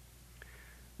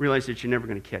realize that you're never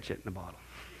going to catch it in a bottle?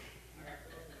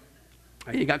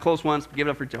 You got close once, give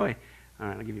it up for joy. All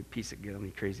right, I'll give you a piece of gum,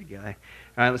 you crazy guy.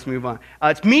 All right, let's move on.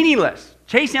 It's meaningless.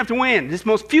 Chasing after wind. This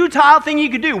most futile thing you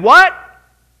could do. What?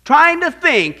 Trying to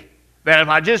think that if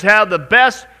I just have the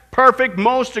best, perfect,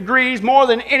 most degrees, more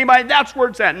than anybody, that's where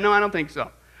it's at. No, I don't think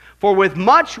so. For with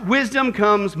much wisdom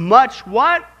comes much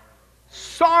what?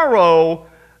 Sorrow.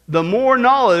 The more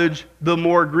knowledge, the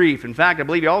more grief. In fact, I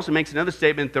believe he also makes another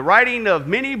statement. The writing of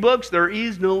many books, there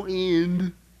is no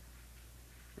end.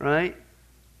 Right?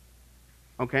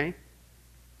 Okay?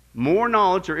 More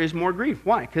knowledge, there is more grief.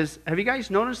 Why? Because have you guys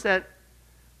noticed that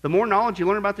the more knowledge you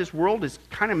learn about this world is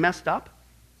kind of messed up?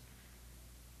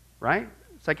 Right?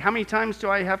 It's like, how many times do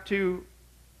I have to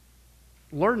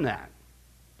learn that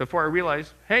before I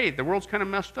realize, hey, the world's kind of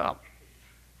messed up?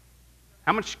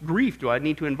 How much grief do I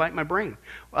need to invite my brain?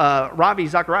 Ravi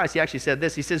Zacharias, he actually said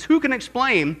this. He says, who can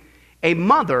explain a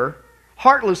mother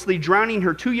heartlessly drowning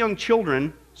her 2 young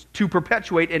children to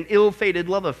perpetuate an ill-fated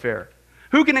love affair?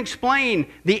 Who can explain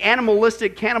the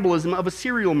animalistic cannibalism of a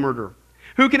serial murderer?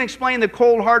 Who can explain the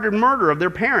cold-hearted murder of their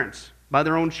parents by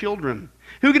their own children?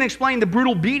 Who can explain the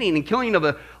brutal beating and killing of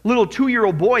a little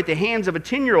 2-year-old boy at the hands of a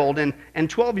 10-year-old and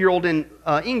 12-year-old in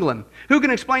England? Who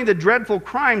can explain the dreadful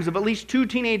crimes of at least 2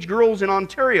 teenage girls in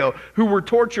Ontario who were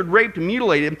tortured, raped, and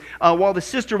mutilated while the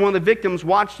sister of one of the victims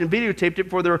watched and videotaped it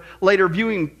for their later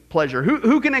viewing pleasure?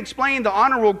 Who can explain the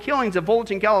honorable killings of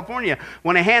Fulton, California,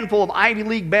 when a handful of Ivy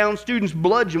League-bound students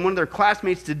bludgeoned one of their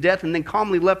classmates to death and then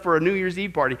calmly left for a New Year's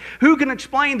Eve party? Who can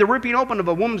explain the ripping open of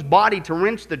a woman's body to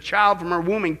wrench the child from her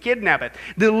womb and kidnap it?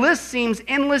 The list seems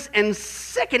endless and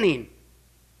sickening.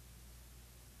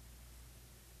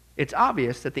 It's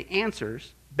obvious that the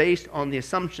answers, based on the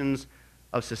assumptions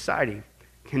of society,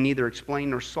 can neither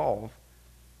explain nor solve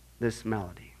this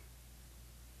malady.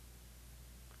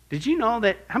 Did you know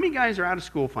that, how many guys are out of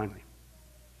school finally?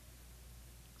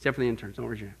 Except for the interns. Don't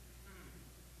raise your hand.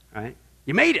 All right?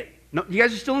 You made it. No, you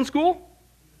guys are still in school?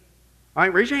 All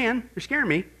right, raise your hand. You're scaring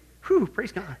me. Whew,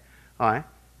 praise God. All right.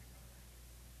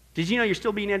 Did you know you're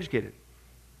still being educated?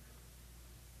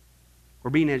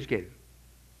 We're being educated.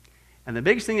 And the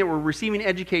biggest thing that we're receiving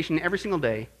education every single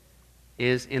day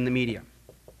is in the media.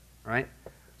 Right?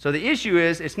 So the issue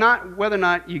is, it's not whether or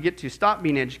not you get to stop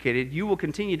being educated. You will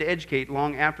continue to educate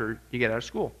long after you get out of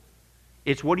school.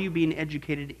 It's what are you being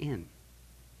educated in?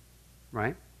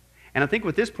 Right? And I think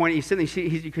with this point, he's sitting,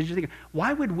 because you're thinking,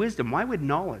 why would wisdom, why would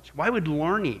knowledge, why would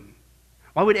learning,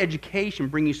 why would education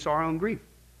bring you sorrow and grief?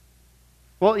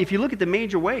 Well, if you look at the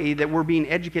major way that we're being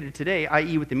educated today,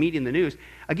 i.e. with the media and the news,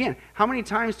 again, how many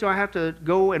times do I have to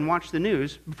go and watch the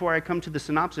news before I come to the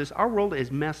synopsis? Our world is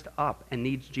messed up and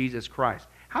needs Jesus Christ.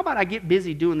 How about I get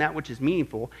busy doing that which is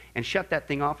meaningful and shut that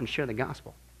thing off and share the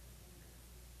gospel?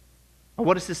 Or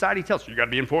what does society tell us? You got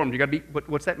to be informed. You got to be.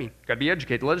 What's that mean? You got to be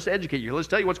educated. Let us educate you. Let us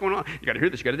tell you what's going on. You got to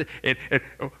hear this. You got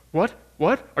to. What?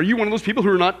 What? Are you one of those people who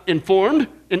are not informed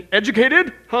and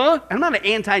educated? Huh? And I'm not an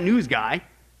anti-news guy.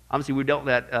 Obviously, we've dealt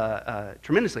with that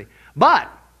tremendously.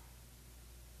 But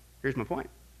here's my point.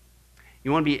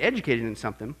 You want to be educated in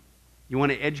something. You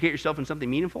want to educate yourself in something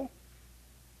meaningful.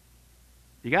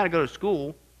 You got to go to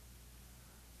school.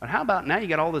 But how about now you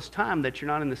got all this time that you're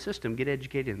not in the system, get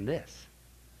educated in this.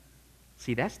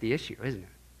 See, that's the issue, isn't it?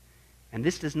 And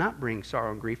this does not bring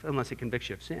sorrow and grief unless it convicts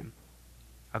you of sin.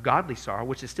 A godly sorrow,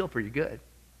 which is still for your good,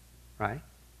 right?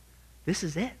 This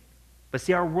is it. But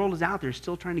see, our world is out there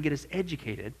still trying to get us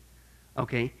educated,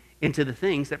 okay, into the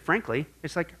things that, frankly,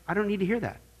 it's like, I don't need to hear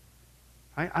that.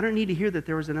 I don't need to hear that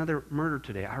there was another murder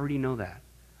today. I already know that.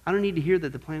 I don't need to hear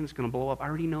that the planet's going to blow up. I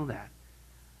already know that.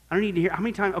 I don't need to hear, how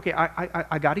many times, okay,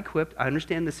 I got equipped. I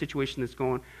understand the situation that's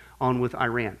going on with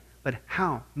Iran. But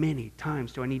how many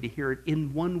times do I need to hear it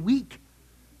in 1 week?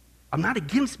 I'm not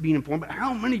against being informed, but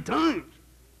how many times?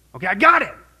 Okay, I got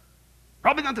it.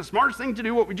 Probably not the smartest thing to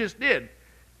do what we just did.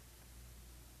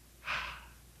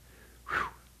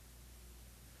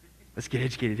 Let's get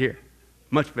educated here.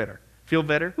 Much better. Feel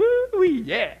better? Woo-wee,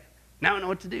 yeah. Now I know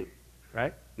what to do,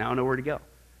 right? Now I know where to go.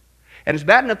 And it's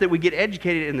bad enough that we get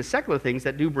educated in the secular things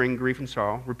that do bring grief and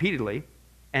sorrow repeatedly,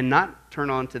 and not turn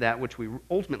on to that which we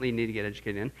ultimately need to get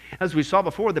educated in. As we saw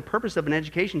before, the purpose of an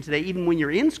education today, even when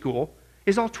you're in school,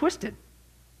 is all twisted.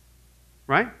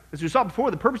 Right? As we saw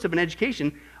before, the purpose of an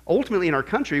education, ultimately in our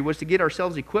country, was to get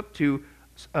ourselves equipped to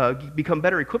become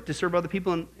better equipped to serve other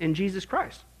people in Jesus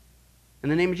Christ. In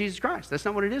the name of Jesus Christ. That's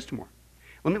not what it is tomorrow.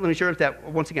 Let me share that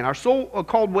once again. Our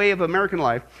so-called way of American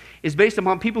life is based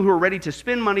upon people who are ready to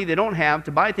spend money they don't have,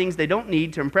 to buy things they don't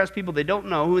need, to impress people they don't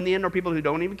know, who in the end are people who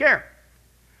don't even care.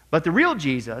 But the real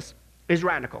Jesus is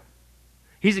radical.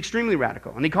 He's extremely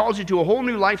radical. And he calls you to a whole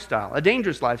new lifestyle, a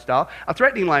dangerous lifestyle, a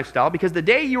threatening lifestyle, because the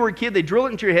day you were a kid, they drill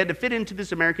it into your head to fit into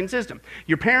this American system.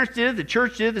 Your parents did it, the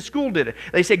church did it, the school did it.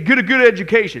 They say, get a good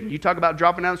education. You talk about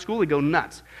dropping out of school, they go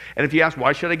nuts. And if you ask,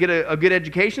 why should I get a good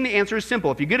education? The answer is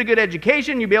simple. If you get a good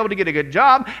education, you'll be able to get a good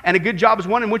job, and a good job is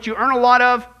one in which you earn a lot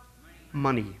of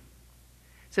money. He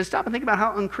says, stop and think about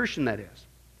how unchristian that is.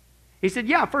 He said,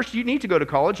 yeah, first you need to go to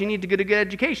college. You need to get a good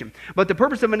education. But the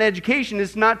purpose of an education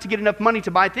is not to get enough money to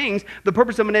buy things. The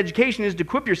purpose of an education is to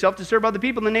equip yourself to serve other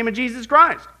people in the name of Jesus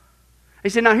Christ. He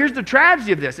said, now here's the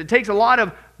tragedy of this. It takes a lot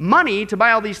of money to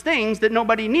buy all these things that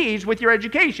nobody needs with your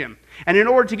education. And in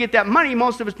order to get that money,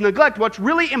 most of us neglect what's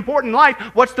really important in life,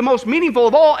 what's the most meaningful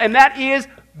of all, and that is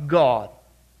God.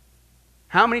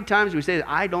 How many times do we say that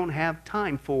I don't have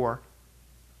time for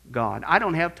God? I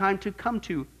don't have time to come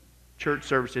to church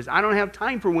services. I don't have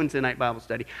time for Wednesday night Bible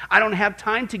study. I don't have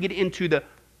time to get into the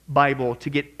Bible, to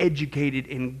get educated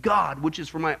in God, which is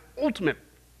for my ultimate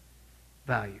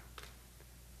value.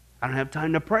 I don't have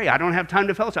time to pray. I don't have time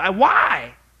to fellowship.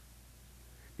 Why?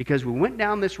 Because we went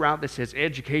down this route that says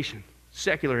education,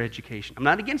 secular education. I'm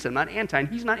not against it. I'm not anti, and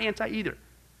he's not anti either.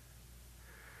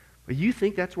 But you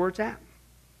think that's where it's at.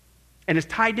 And it's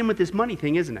tied in with this money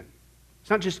thing, isn't it? It's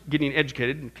not just getting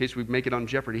educated, in case we make it on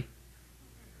Jeopardy.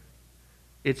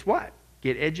 It's what?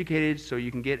 Get educated so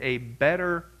you can get a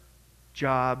better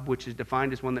job, which is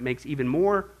defined as one that makes even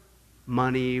more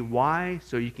money. Why?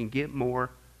 So you can get more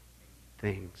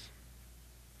things.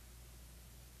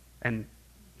 And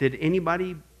did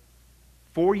anybody,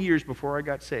 4 years before I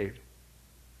got saved,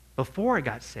 I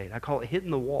call it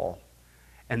hitting the wall.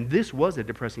 And this was a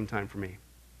depressing time for me.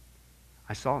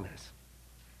 I saw this.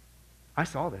 I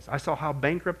saw how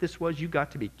bankrupt this was. You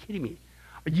got to be kidding me.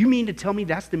 You mean to tell me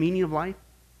that's the meaning of life?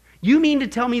 You mean to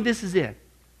tell me this is it?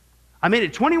 I made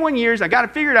it 21 years. I got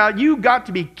it figured out. You got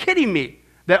to be kidding me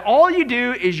that all you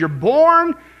do is you're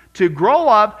born to grow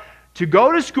up, to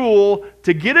go to school,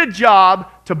 to get a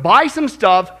job, to buy some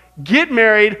stuff, get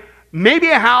married, maybe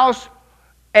a house,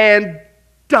 and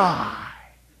die.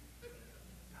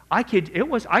 I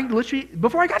literally,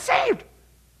 before I got saved.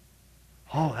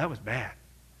 Oh, that was bad.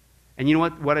 And you know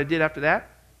what I did after that?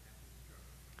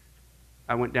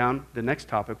 I went down, the next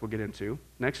topic we'll get into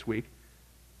next week,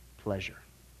 pleasure.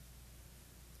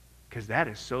 Because that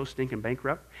is so stinking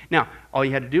bankrupt. Now, all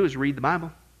you had to do is read the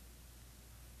Bible.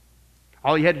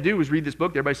 All you had to do was read this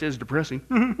book that everybody says is depressing.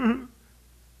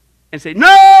 And say,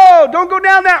 no, don't go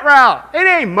down that route. It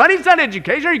ain't money, it's not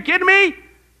education. Are you kidding me?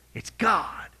 It's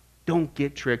God. Don't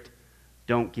get tricked.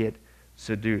 Don't get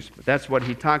seduced. But that's what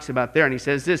he talks about there. And he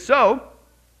says this. So,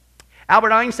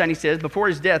 Albert Einstein, he says, before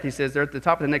his death, he says there at the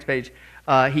top of the next page,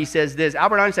 he says this.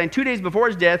 Albert Einstein, 2 days before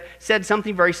his death, said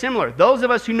something very similar. Those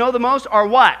of us who know the most are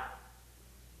what?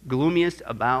 Gloomiest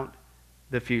about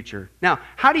the future. Now,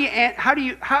 how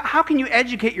can you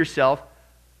educate yourself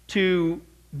to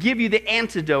give you the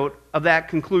antidote of that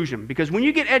conclusion? Because when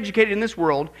you get educated in this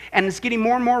world, and it's getting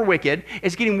more and more wicked,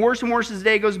 it's getting worse and worse as the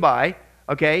day goes by,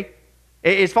 okay?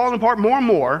 It's falling apart more and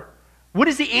more. What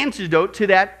is the antidote to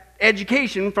that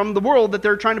education from the world that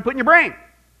they're trying to put in your brain?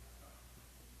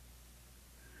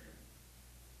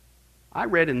 I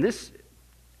read in this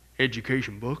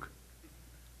education book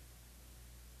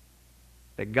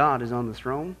that God is on the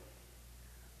throne.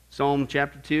 Psalm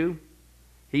chapter 2.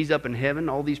 He's up in heaven,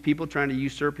 all these people trying to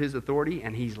usurp his authority,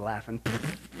 and he's laughing.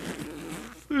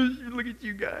 Look at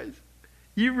you guys.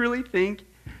 You really think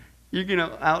you're going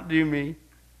to outdo me?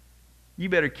 You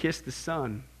better kiss the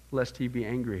Son, lest he be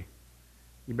angry.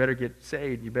 You better get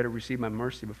saved. You better receive my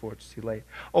mercy before it's too late.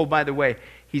 Oh, by the way,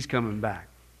 he's coming back.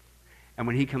 And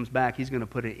when he comes back, he's going to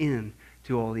put an end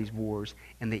to all these wars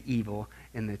and the evil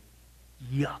and the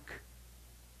yuck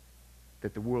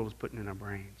that the world is putting in our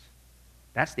brains.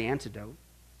 That's the antidote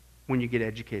when you get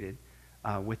educated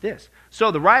with this. So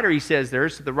the writer, he says there,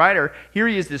 here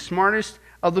he is the smartest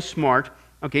of the smart.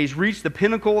 Okay, he's reached the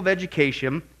pinnacle of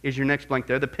education, is your next blank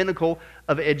there, the pinnacle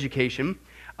of education.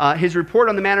 His report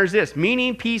on the matter is this: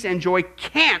 meaning, peace, and joy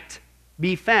can't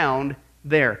be found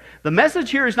there. The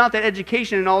message here is not that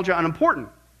education and knowledge are unimportant.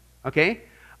 Okay?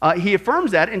 He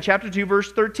affirms that in chapter 2,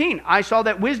 verse 13. I saw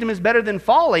that wisdom is better than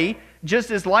folly,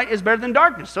 just as light is better than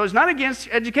darkness. So it's not against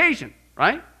education,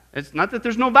 right? It's not that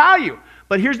there's no value.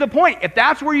 But here's the point. If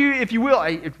that's where you, if you will,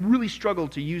 I really struggle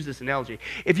to use this analogy.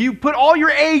 If you put all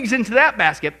your eggs into that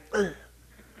basket,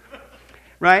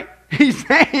 right? He's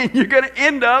saying you're going to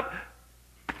end up,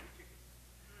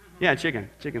 chicken.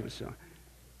 So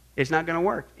it's not going to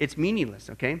work. It's meaningless,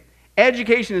 okay?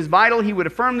 Education is vital. He would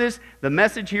affirm this. The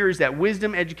message here is that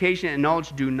wisdom, education, and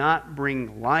knowledge do not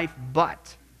bring life,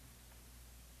 but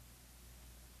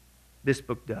this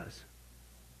book does.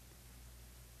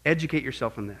 Educate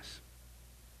yourself in this.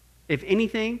 If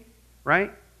anything,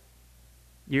 right,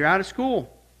 you're out of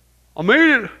school. I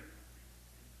made it.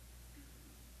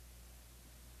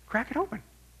 Crack it open.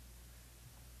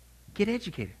 Get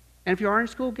educated. And if you are in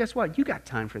school, guess what? You got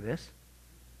time for this.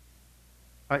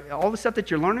 All the stuff that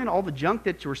you're learning, all the junk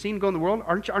that you're seeing go in the world,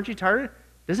 aren't you tired?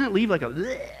 Doesn't it leave like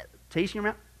a taste in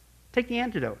your mouth? Take the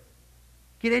antidote.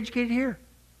 Get educated here.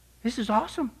 This is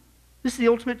awesome. This is the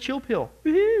ultimate chill pill.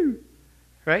 Woohoo!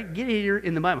 Right? Get it here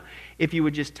in the Bible. If you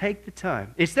would just take the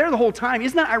time. It's there the whole time.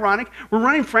 Isn't that ironic? We're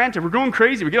running frantic. We're going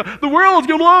crazy. We go, the world's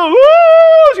going to blow. Woo!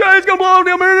 It's going to blow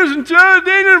down minutes and 10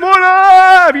 days and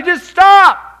 1 if you just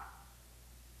stop.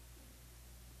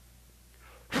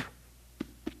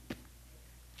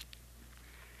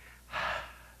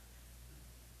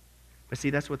 But see,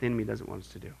 that's what the enemy doesn't want us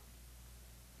to do.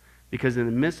 Because in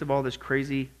the midst of all this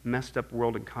crazy, messed up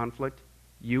world and conflict,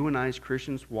 you and I as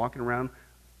Christians walking around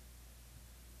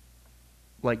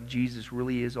like Jesus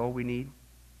really is all we need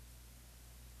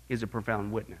is a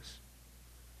profound witness.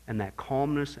 And that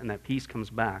calmness and that peace comes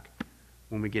back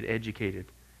when we get educated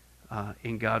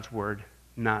in God's Word,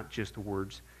 not just the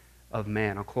words of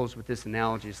man. I'll close with this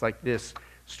analogy. It's like this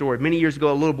story. Many years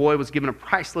ago, a little boy was given a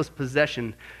priceless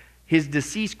possession. His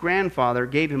deceased grandfather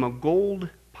gave him a gold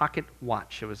pocket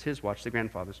watch. It was his watch, the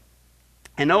grandfather's.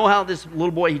 And oh, how this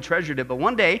little boy, he treasured it. But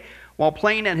one day, while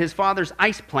playing at his father's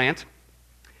ice plant,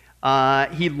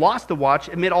 he lost the watch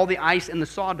amid all the ice and the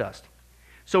sawdust.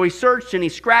 So he searched and he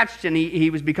scratched and he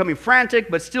was becoming frantic,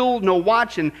 but still no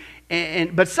watch.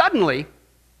 But suddenly,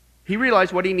 he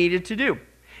realized what he needed to do.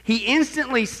 He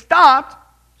instantly stopped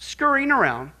scurrying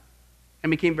around and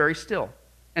became very still.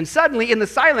 And suddenly, in the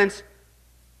silence,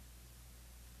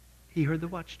 he heard the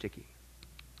watch ticking.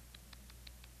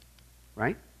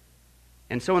 Right?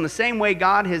 And so in the same way,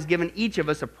 God has given each of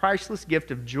us a priceless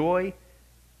gift of joy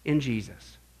in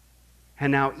Jesus.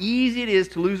 And how easy it is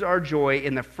to lose our joy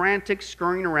in the frantic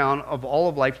scurrying around of all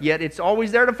of life, yet it's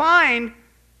always there to find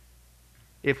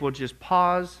if we'll just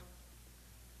pause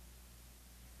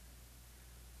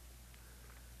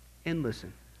and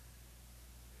listen.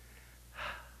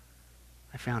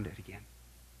 I found it again.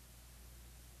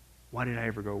 Why did I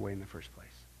ever go away in the first place?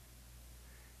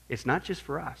 It's not just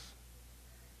for us.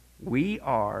 We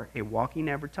are a walking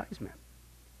advertisement.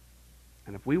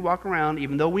 And if we walk around,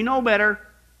 even though we know better,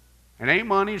 it ain't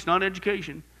money, it's not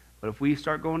education, but if we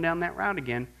start going down that route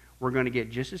again, we're going to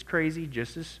get just as crazy,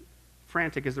 just as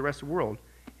frantic as the rest of the world.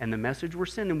 And the message we're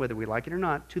sending, whether we like it or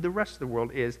not, to the rest of the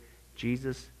world is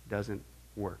Jesus doesn't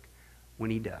work. When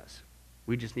he does,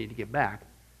 we just need to get back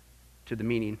to the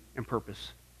meaning and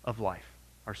purpose of life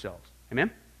ourselves. Amen?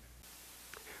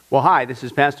 Well, hi, this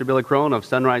is Pastor Billy Crone of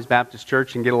Sunrise Baptist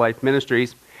Church and Get a Life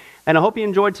Ministries, and I hope you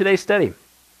enjoyed today's study.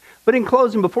 But in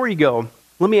closing, before you go,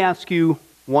 let me ask you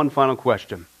one final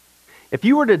question. If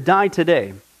you were to die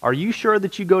today, are you sure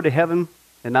that you go to heaven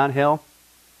and not hell?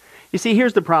 You see,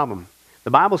 here's the problem.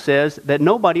 The Bible says that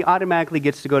nobody automatically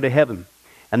gets to go to heaven,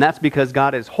 and that's because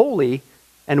God is holy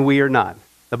and we are not.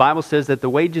 The Bible says that the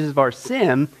wages of our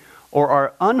sin or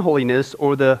our unholiness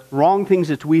or the wrong things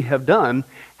that we have done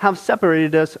have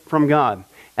separated us from God.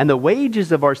 And the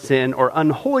wages of our sin or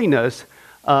unholiness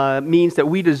means that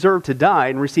we deserve to die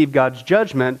and receive God's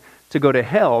judgment to go to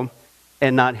hell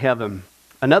and not heaven.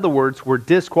 In other words, we're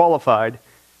disqualified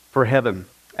for heaven.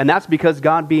 And that's because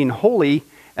God being holy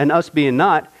and us being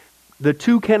not, the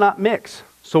two cannot mix.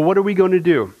 So what are we going to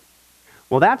do?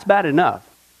 Well, that's bad enough.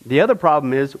 The other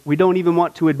problem is we don't even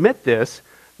want to admit this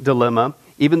dilemma,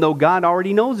 even though God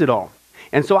already knows it all.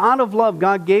 And so out of love,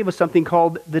 God gave us something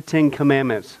called the 10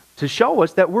 Commandments to show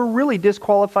us that we're really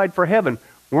disqualified for heaven.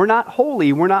 We're not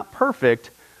holy, we're not perfect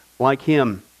like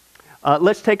him.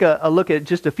 Let's take a look at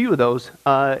just a few of those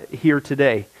here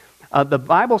today. The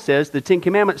Bible says, the 10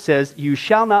 Commandments says, you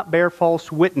shall not bear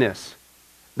false witness.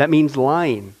 That means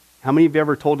lying. How many of you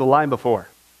ever told a lie before?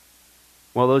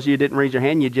 Well, those of you who didn't raise your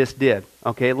hand, you just did.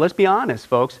 Okay, let's be honest,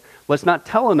 folks. Let's not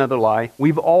tell another lie.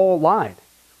 We've all lied.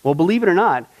 Well, believe it or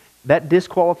not, that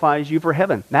disqualifies you for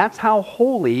heaven. That's how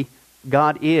holy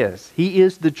God is. He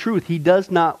is the truth. He does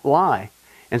not lie.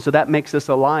 And so that makes us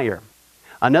a liar.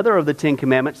 Another of the 10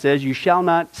 Commandments says, you shall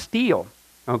not steal.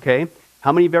 Okay?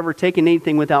 How many have ever taken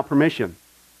anything without permission?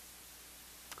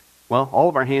 Well, all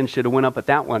of our hands should have went up at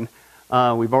that one.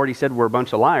 We've already said we're a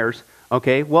bunch of liars.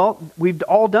 Okay? Well, we've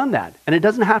all done that. And it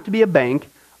doesn't have to be a bank.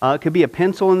 It could be a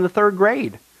pencil in the 3rd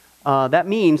grade. That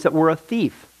means that we're a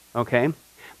thief. Okay?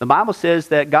 The Bible says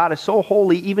that God is so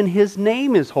holy, even his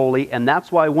name is holy, and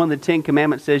that's why one of the 10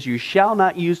 Commandments says, you shall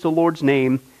not use the Lord's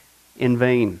name in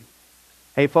vain.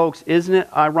 Hey folks, isn't it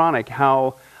ironic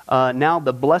how now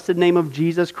the blessed name of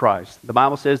Jesus Christ, the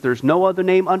Bible says there's no other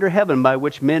name under heaven by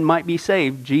which men might be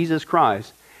saved, Jesus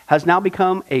Christ, has now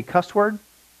become a cuss word?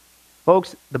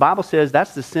 Folks, the Bible says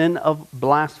that's the sin of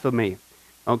blasphemy.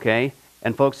 Okay?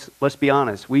 And folks, let's be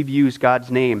honest, we've used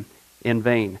God's name in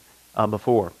vain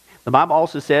before. The Bible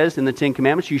also says in the 10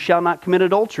 Commandments, you shall not commit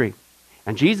adultery.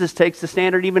 And Jesus takes the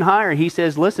standard even higher. He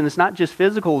says, listen, it's not just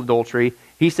physical adultery.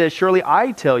 He says, surely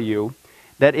I tell you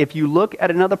that if you look at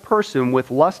another person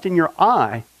with lust in your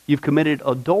eye, you've committed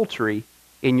adultery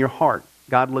in your heart.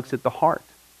 God looks at the heart.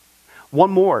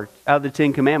 One more out of the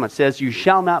 10 Commandments says, you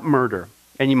shall not murder.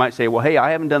 And you might say, well, hey,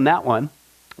 I haven't done that one.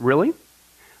 Really?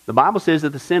 The Bible says that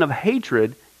the sin of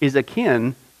hatred is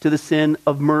akin to the sin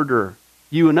of murder.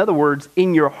 You, in other words,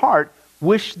 in your heart,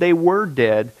 wish they were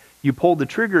dead. You pulled the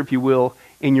trigger, if you will,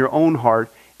 in your own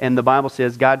heart. And the Bible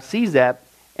says God sees that,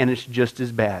 and it's just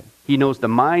as bad. He knows the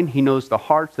mind, he knows the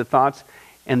hearts, the thoughts,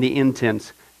 and the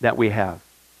intents that we have.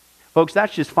 Folks,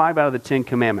 that's just 5 out of the 10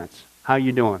 Commandments. How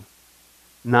you doing?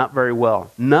 Not very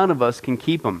well. None of us can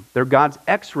keep them. They're God's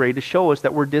x-ray to show us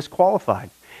that we're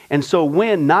disqualified. And so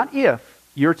when, not if,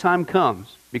 your time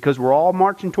comes, because we're all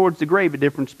marching towards the grave at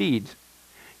different speeds,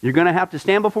 You're going to have to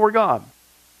stand before God,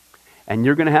 and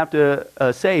you're going to have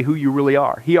to say who you really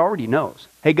are. He already knows.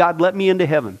 Hey, God, let me into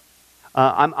heaven.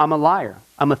 I'm a liar.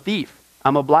 I'm a thief.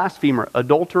 I'm a blasphemer,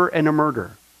 adulterer, and a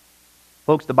murderer.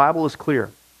 Folks, the Bible is clear.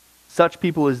 Such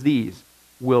people as these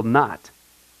will not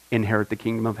inherit the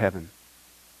kingdom of heaven.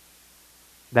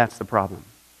 That's the problem.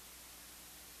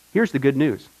 Here's the good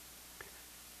news.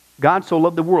 God so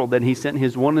loved the world that he sent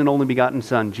his one and only begotten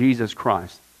Son, Jesus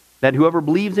Christ, that whoever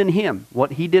believes in him,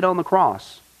 what he did on the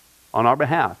cross on our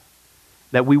behalf,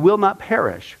 that we will not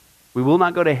perish, we will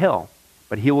not go to hell,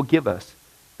 but he will give us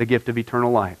the gift of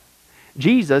eternal life.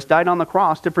 Jesus died on the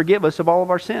cross to forgive us of all of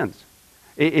our sins.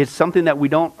 It's something that we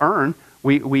don't earn.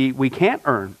 We can't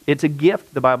earn. It's a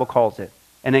gift, the Bible calls it,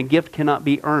 and a gift cannot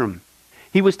be earned.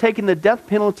 He was taking the death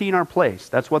penalty in our place.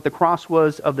 That's what the cross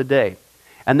was of the day.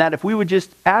 And that if we would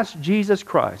just ask Jesus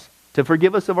Christ to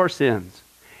forgive us of our sins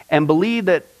and believe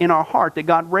that in our heart that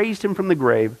God raised him from the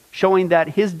grave, showing that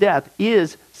his death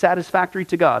is satisfactory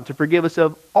to God to forgive us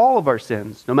of all of our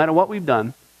sins, no matter what we've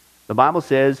done, the Bible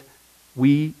says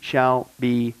we shall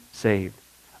be saved.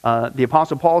 The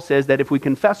Apostle Paul says that if we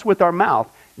confess with our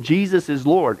mouth Jesus is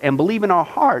Lord and believe in our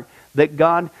heart that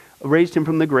God raised him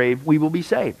from the grave, we will be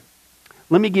saved.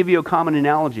 Let me give you a common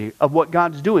analogy of what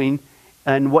God's doing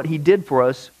and what he did for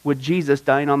us with Jesus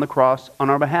dying on the cross on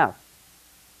our behalf.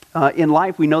 In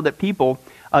life, we know that people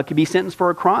can be sentenced for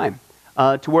a crime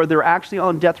to where they're actually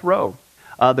on death row.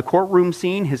 The courtroom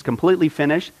scene has completely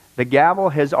finished. The gavel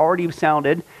has already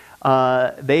sounded.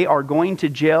 They are going to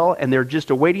jail, and they're just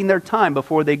awaiting their time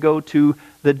before they go to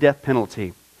the death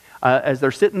penalty. As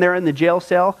they're sitting there in the jail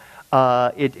cell,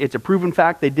 it's a proven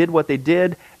fact they did what they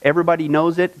did. Everybody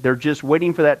knows it. They're just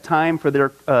waiting for that time for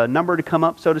their number to come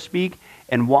up, so to speak,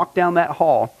 and walk down that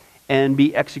hall and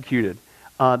be executed.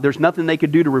 There's nothing they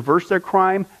could do to reverse their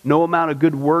crime. No amount of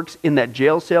good works in that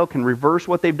jail cell can reverse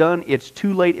what they've done. It's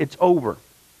too late. It's over.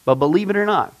 But believe it or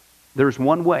not, there's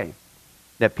one way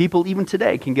that people even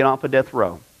today can get off of death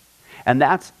row. And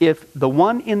that's if the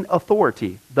one in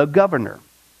authority, the governor,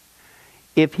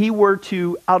 if he were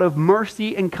to, out of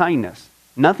mercy and kindness,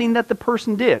 nothing that the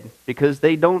person did, because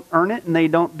they don't earn it and they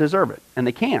don't deserve it, and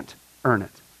they can't earn it,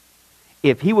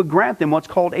 if he would grant them what's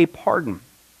called a pardon,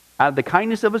 out of the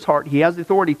kindness of his heart, he has the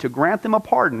authority to grant them a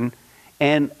pardon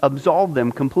and absolve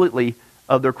them completely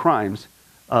of their crimes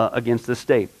against the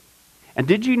state. And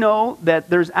did you know that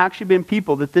there's actually been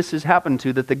people that this has happened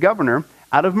to, that the governor,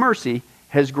 out of mercy,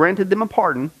 has granted them a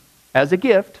pardon as a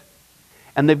gift,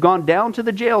 and they've gone down to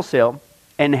the jail cell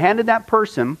and handed that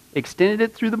person, extended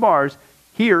it through the bars,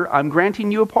 here, I'm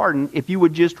granting you a pardon. If you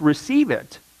would just receive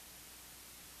it,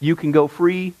 you can go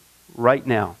free right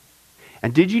now.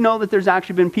 And did you know that there's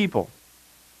actually been people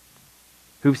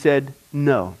who've said,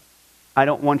 no, I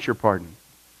don't want your pardon.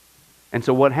 And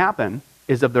so what happened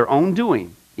is of their own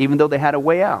doing, even though they had a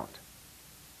way out,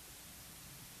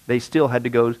 they still had to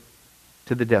go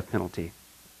to the death penalty.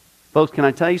 Folks, can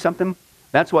I tell you something?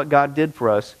 That's what God did for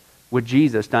us with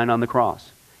Jesus dying on the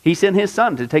cross. He sent his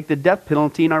Son to take the death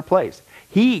penalty in our place.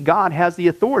 God has the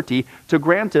authority to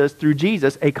grant us through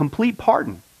Jesus a complete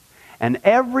pardon. And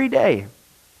every day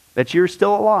that you're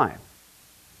still alive,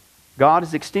 God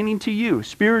is extending to you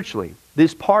spiritually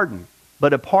this pardon.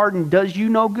 But a pardon does you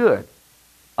no good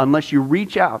unless you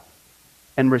reach out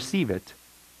and receive it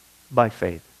by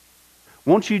faith.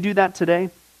 Won't you do that today?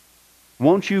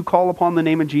 Won't you call upon the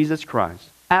name of Jesus Christ?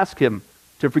 Ask him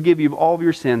to forgive you of all of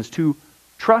your sins, to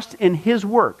trust in his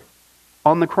work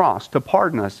on the cross to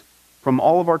pardon us from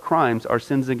all of our crimes, our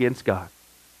sins against God.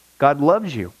 God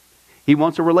loves you. He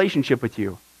wants a relationship with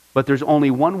you. But there's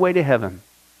only one way to heaven.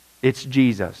 It's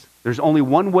Jesus. There's only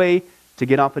one way to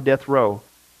get off of death row.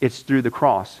 It's through the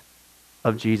cross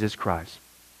of Jesus Christ.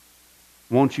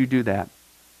 Won't you do that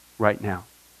right now?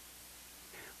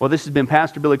 Well, this has been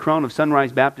Pastor Billy Crone of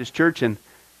Sunrise Baptist Church and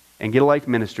Get a Life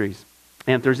Ministries.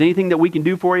 And if there's anything that we can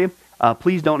do for you,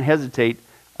 please don't hesitate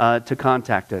to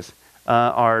contact us.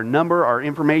 Our number, our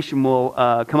information will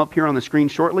come up here on the screen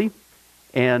shortly.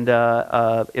 And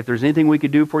if there's anything we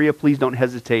could do for you, please don't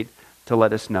hesitate to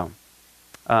let us know.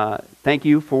 Thank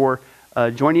you for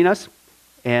joining us.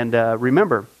 And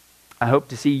remember, I hope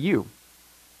to see you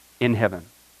in heaven.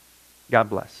 God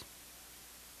bless.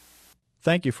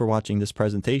 Thank you for watching this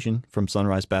presentation from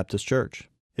Sunrise Baptist Church.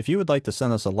 If you would like to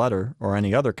send us a letter or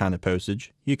any other kind of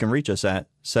postage, you can reach us at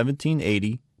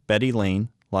 1780 Betty Lane,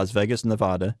 Las Vegas,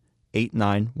 Nevada,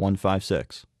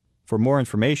 89156. For more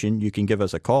information, you can give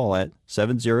us a call at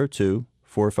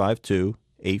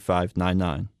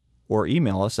 702-452-8599 or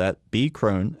email us at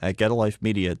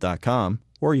bcrone@getalifemedia.com,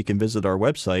 or you can visit our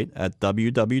website at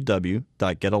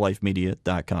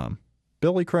www.getalifemedia.com.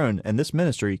 Billy Crone and this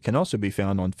ministry can also be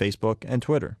found on Facebook and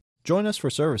Twitter. Join us for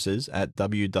services at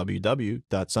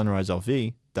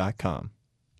www.sunriselv.com.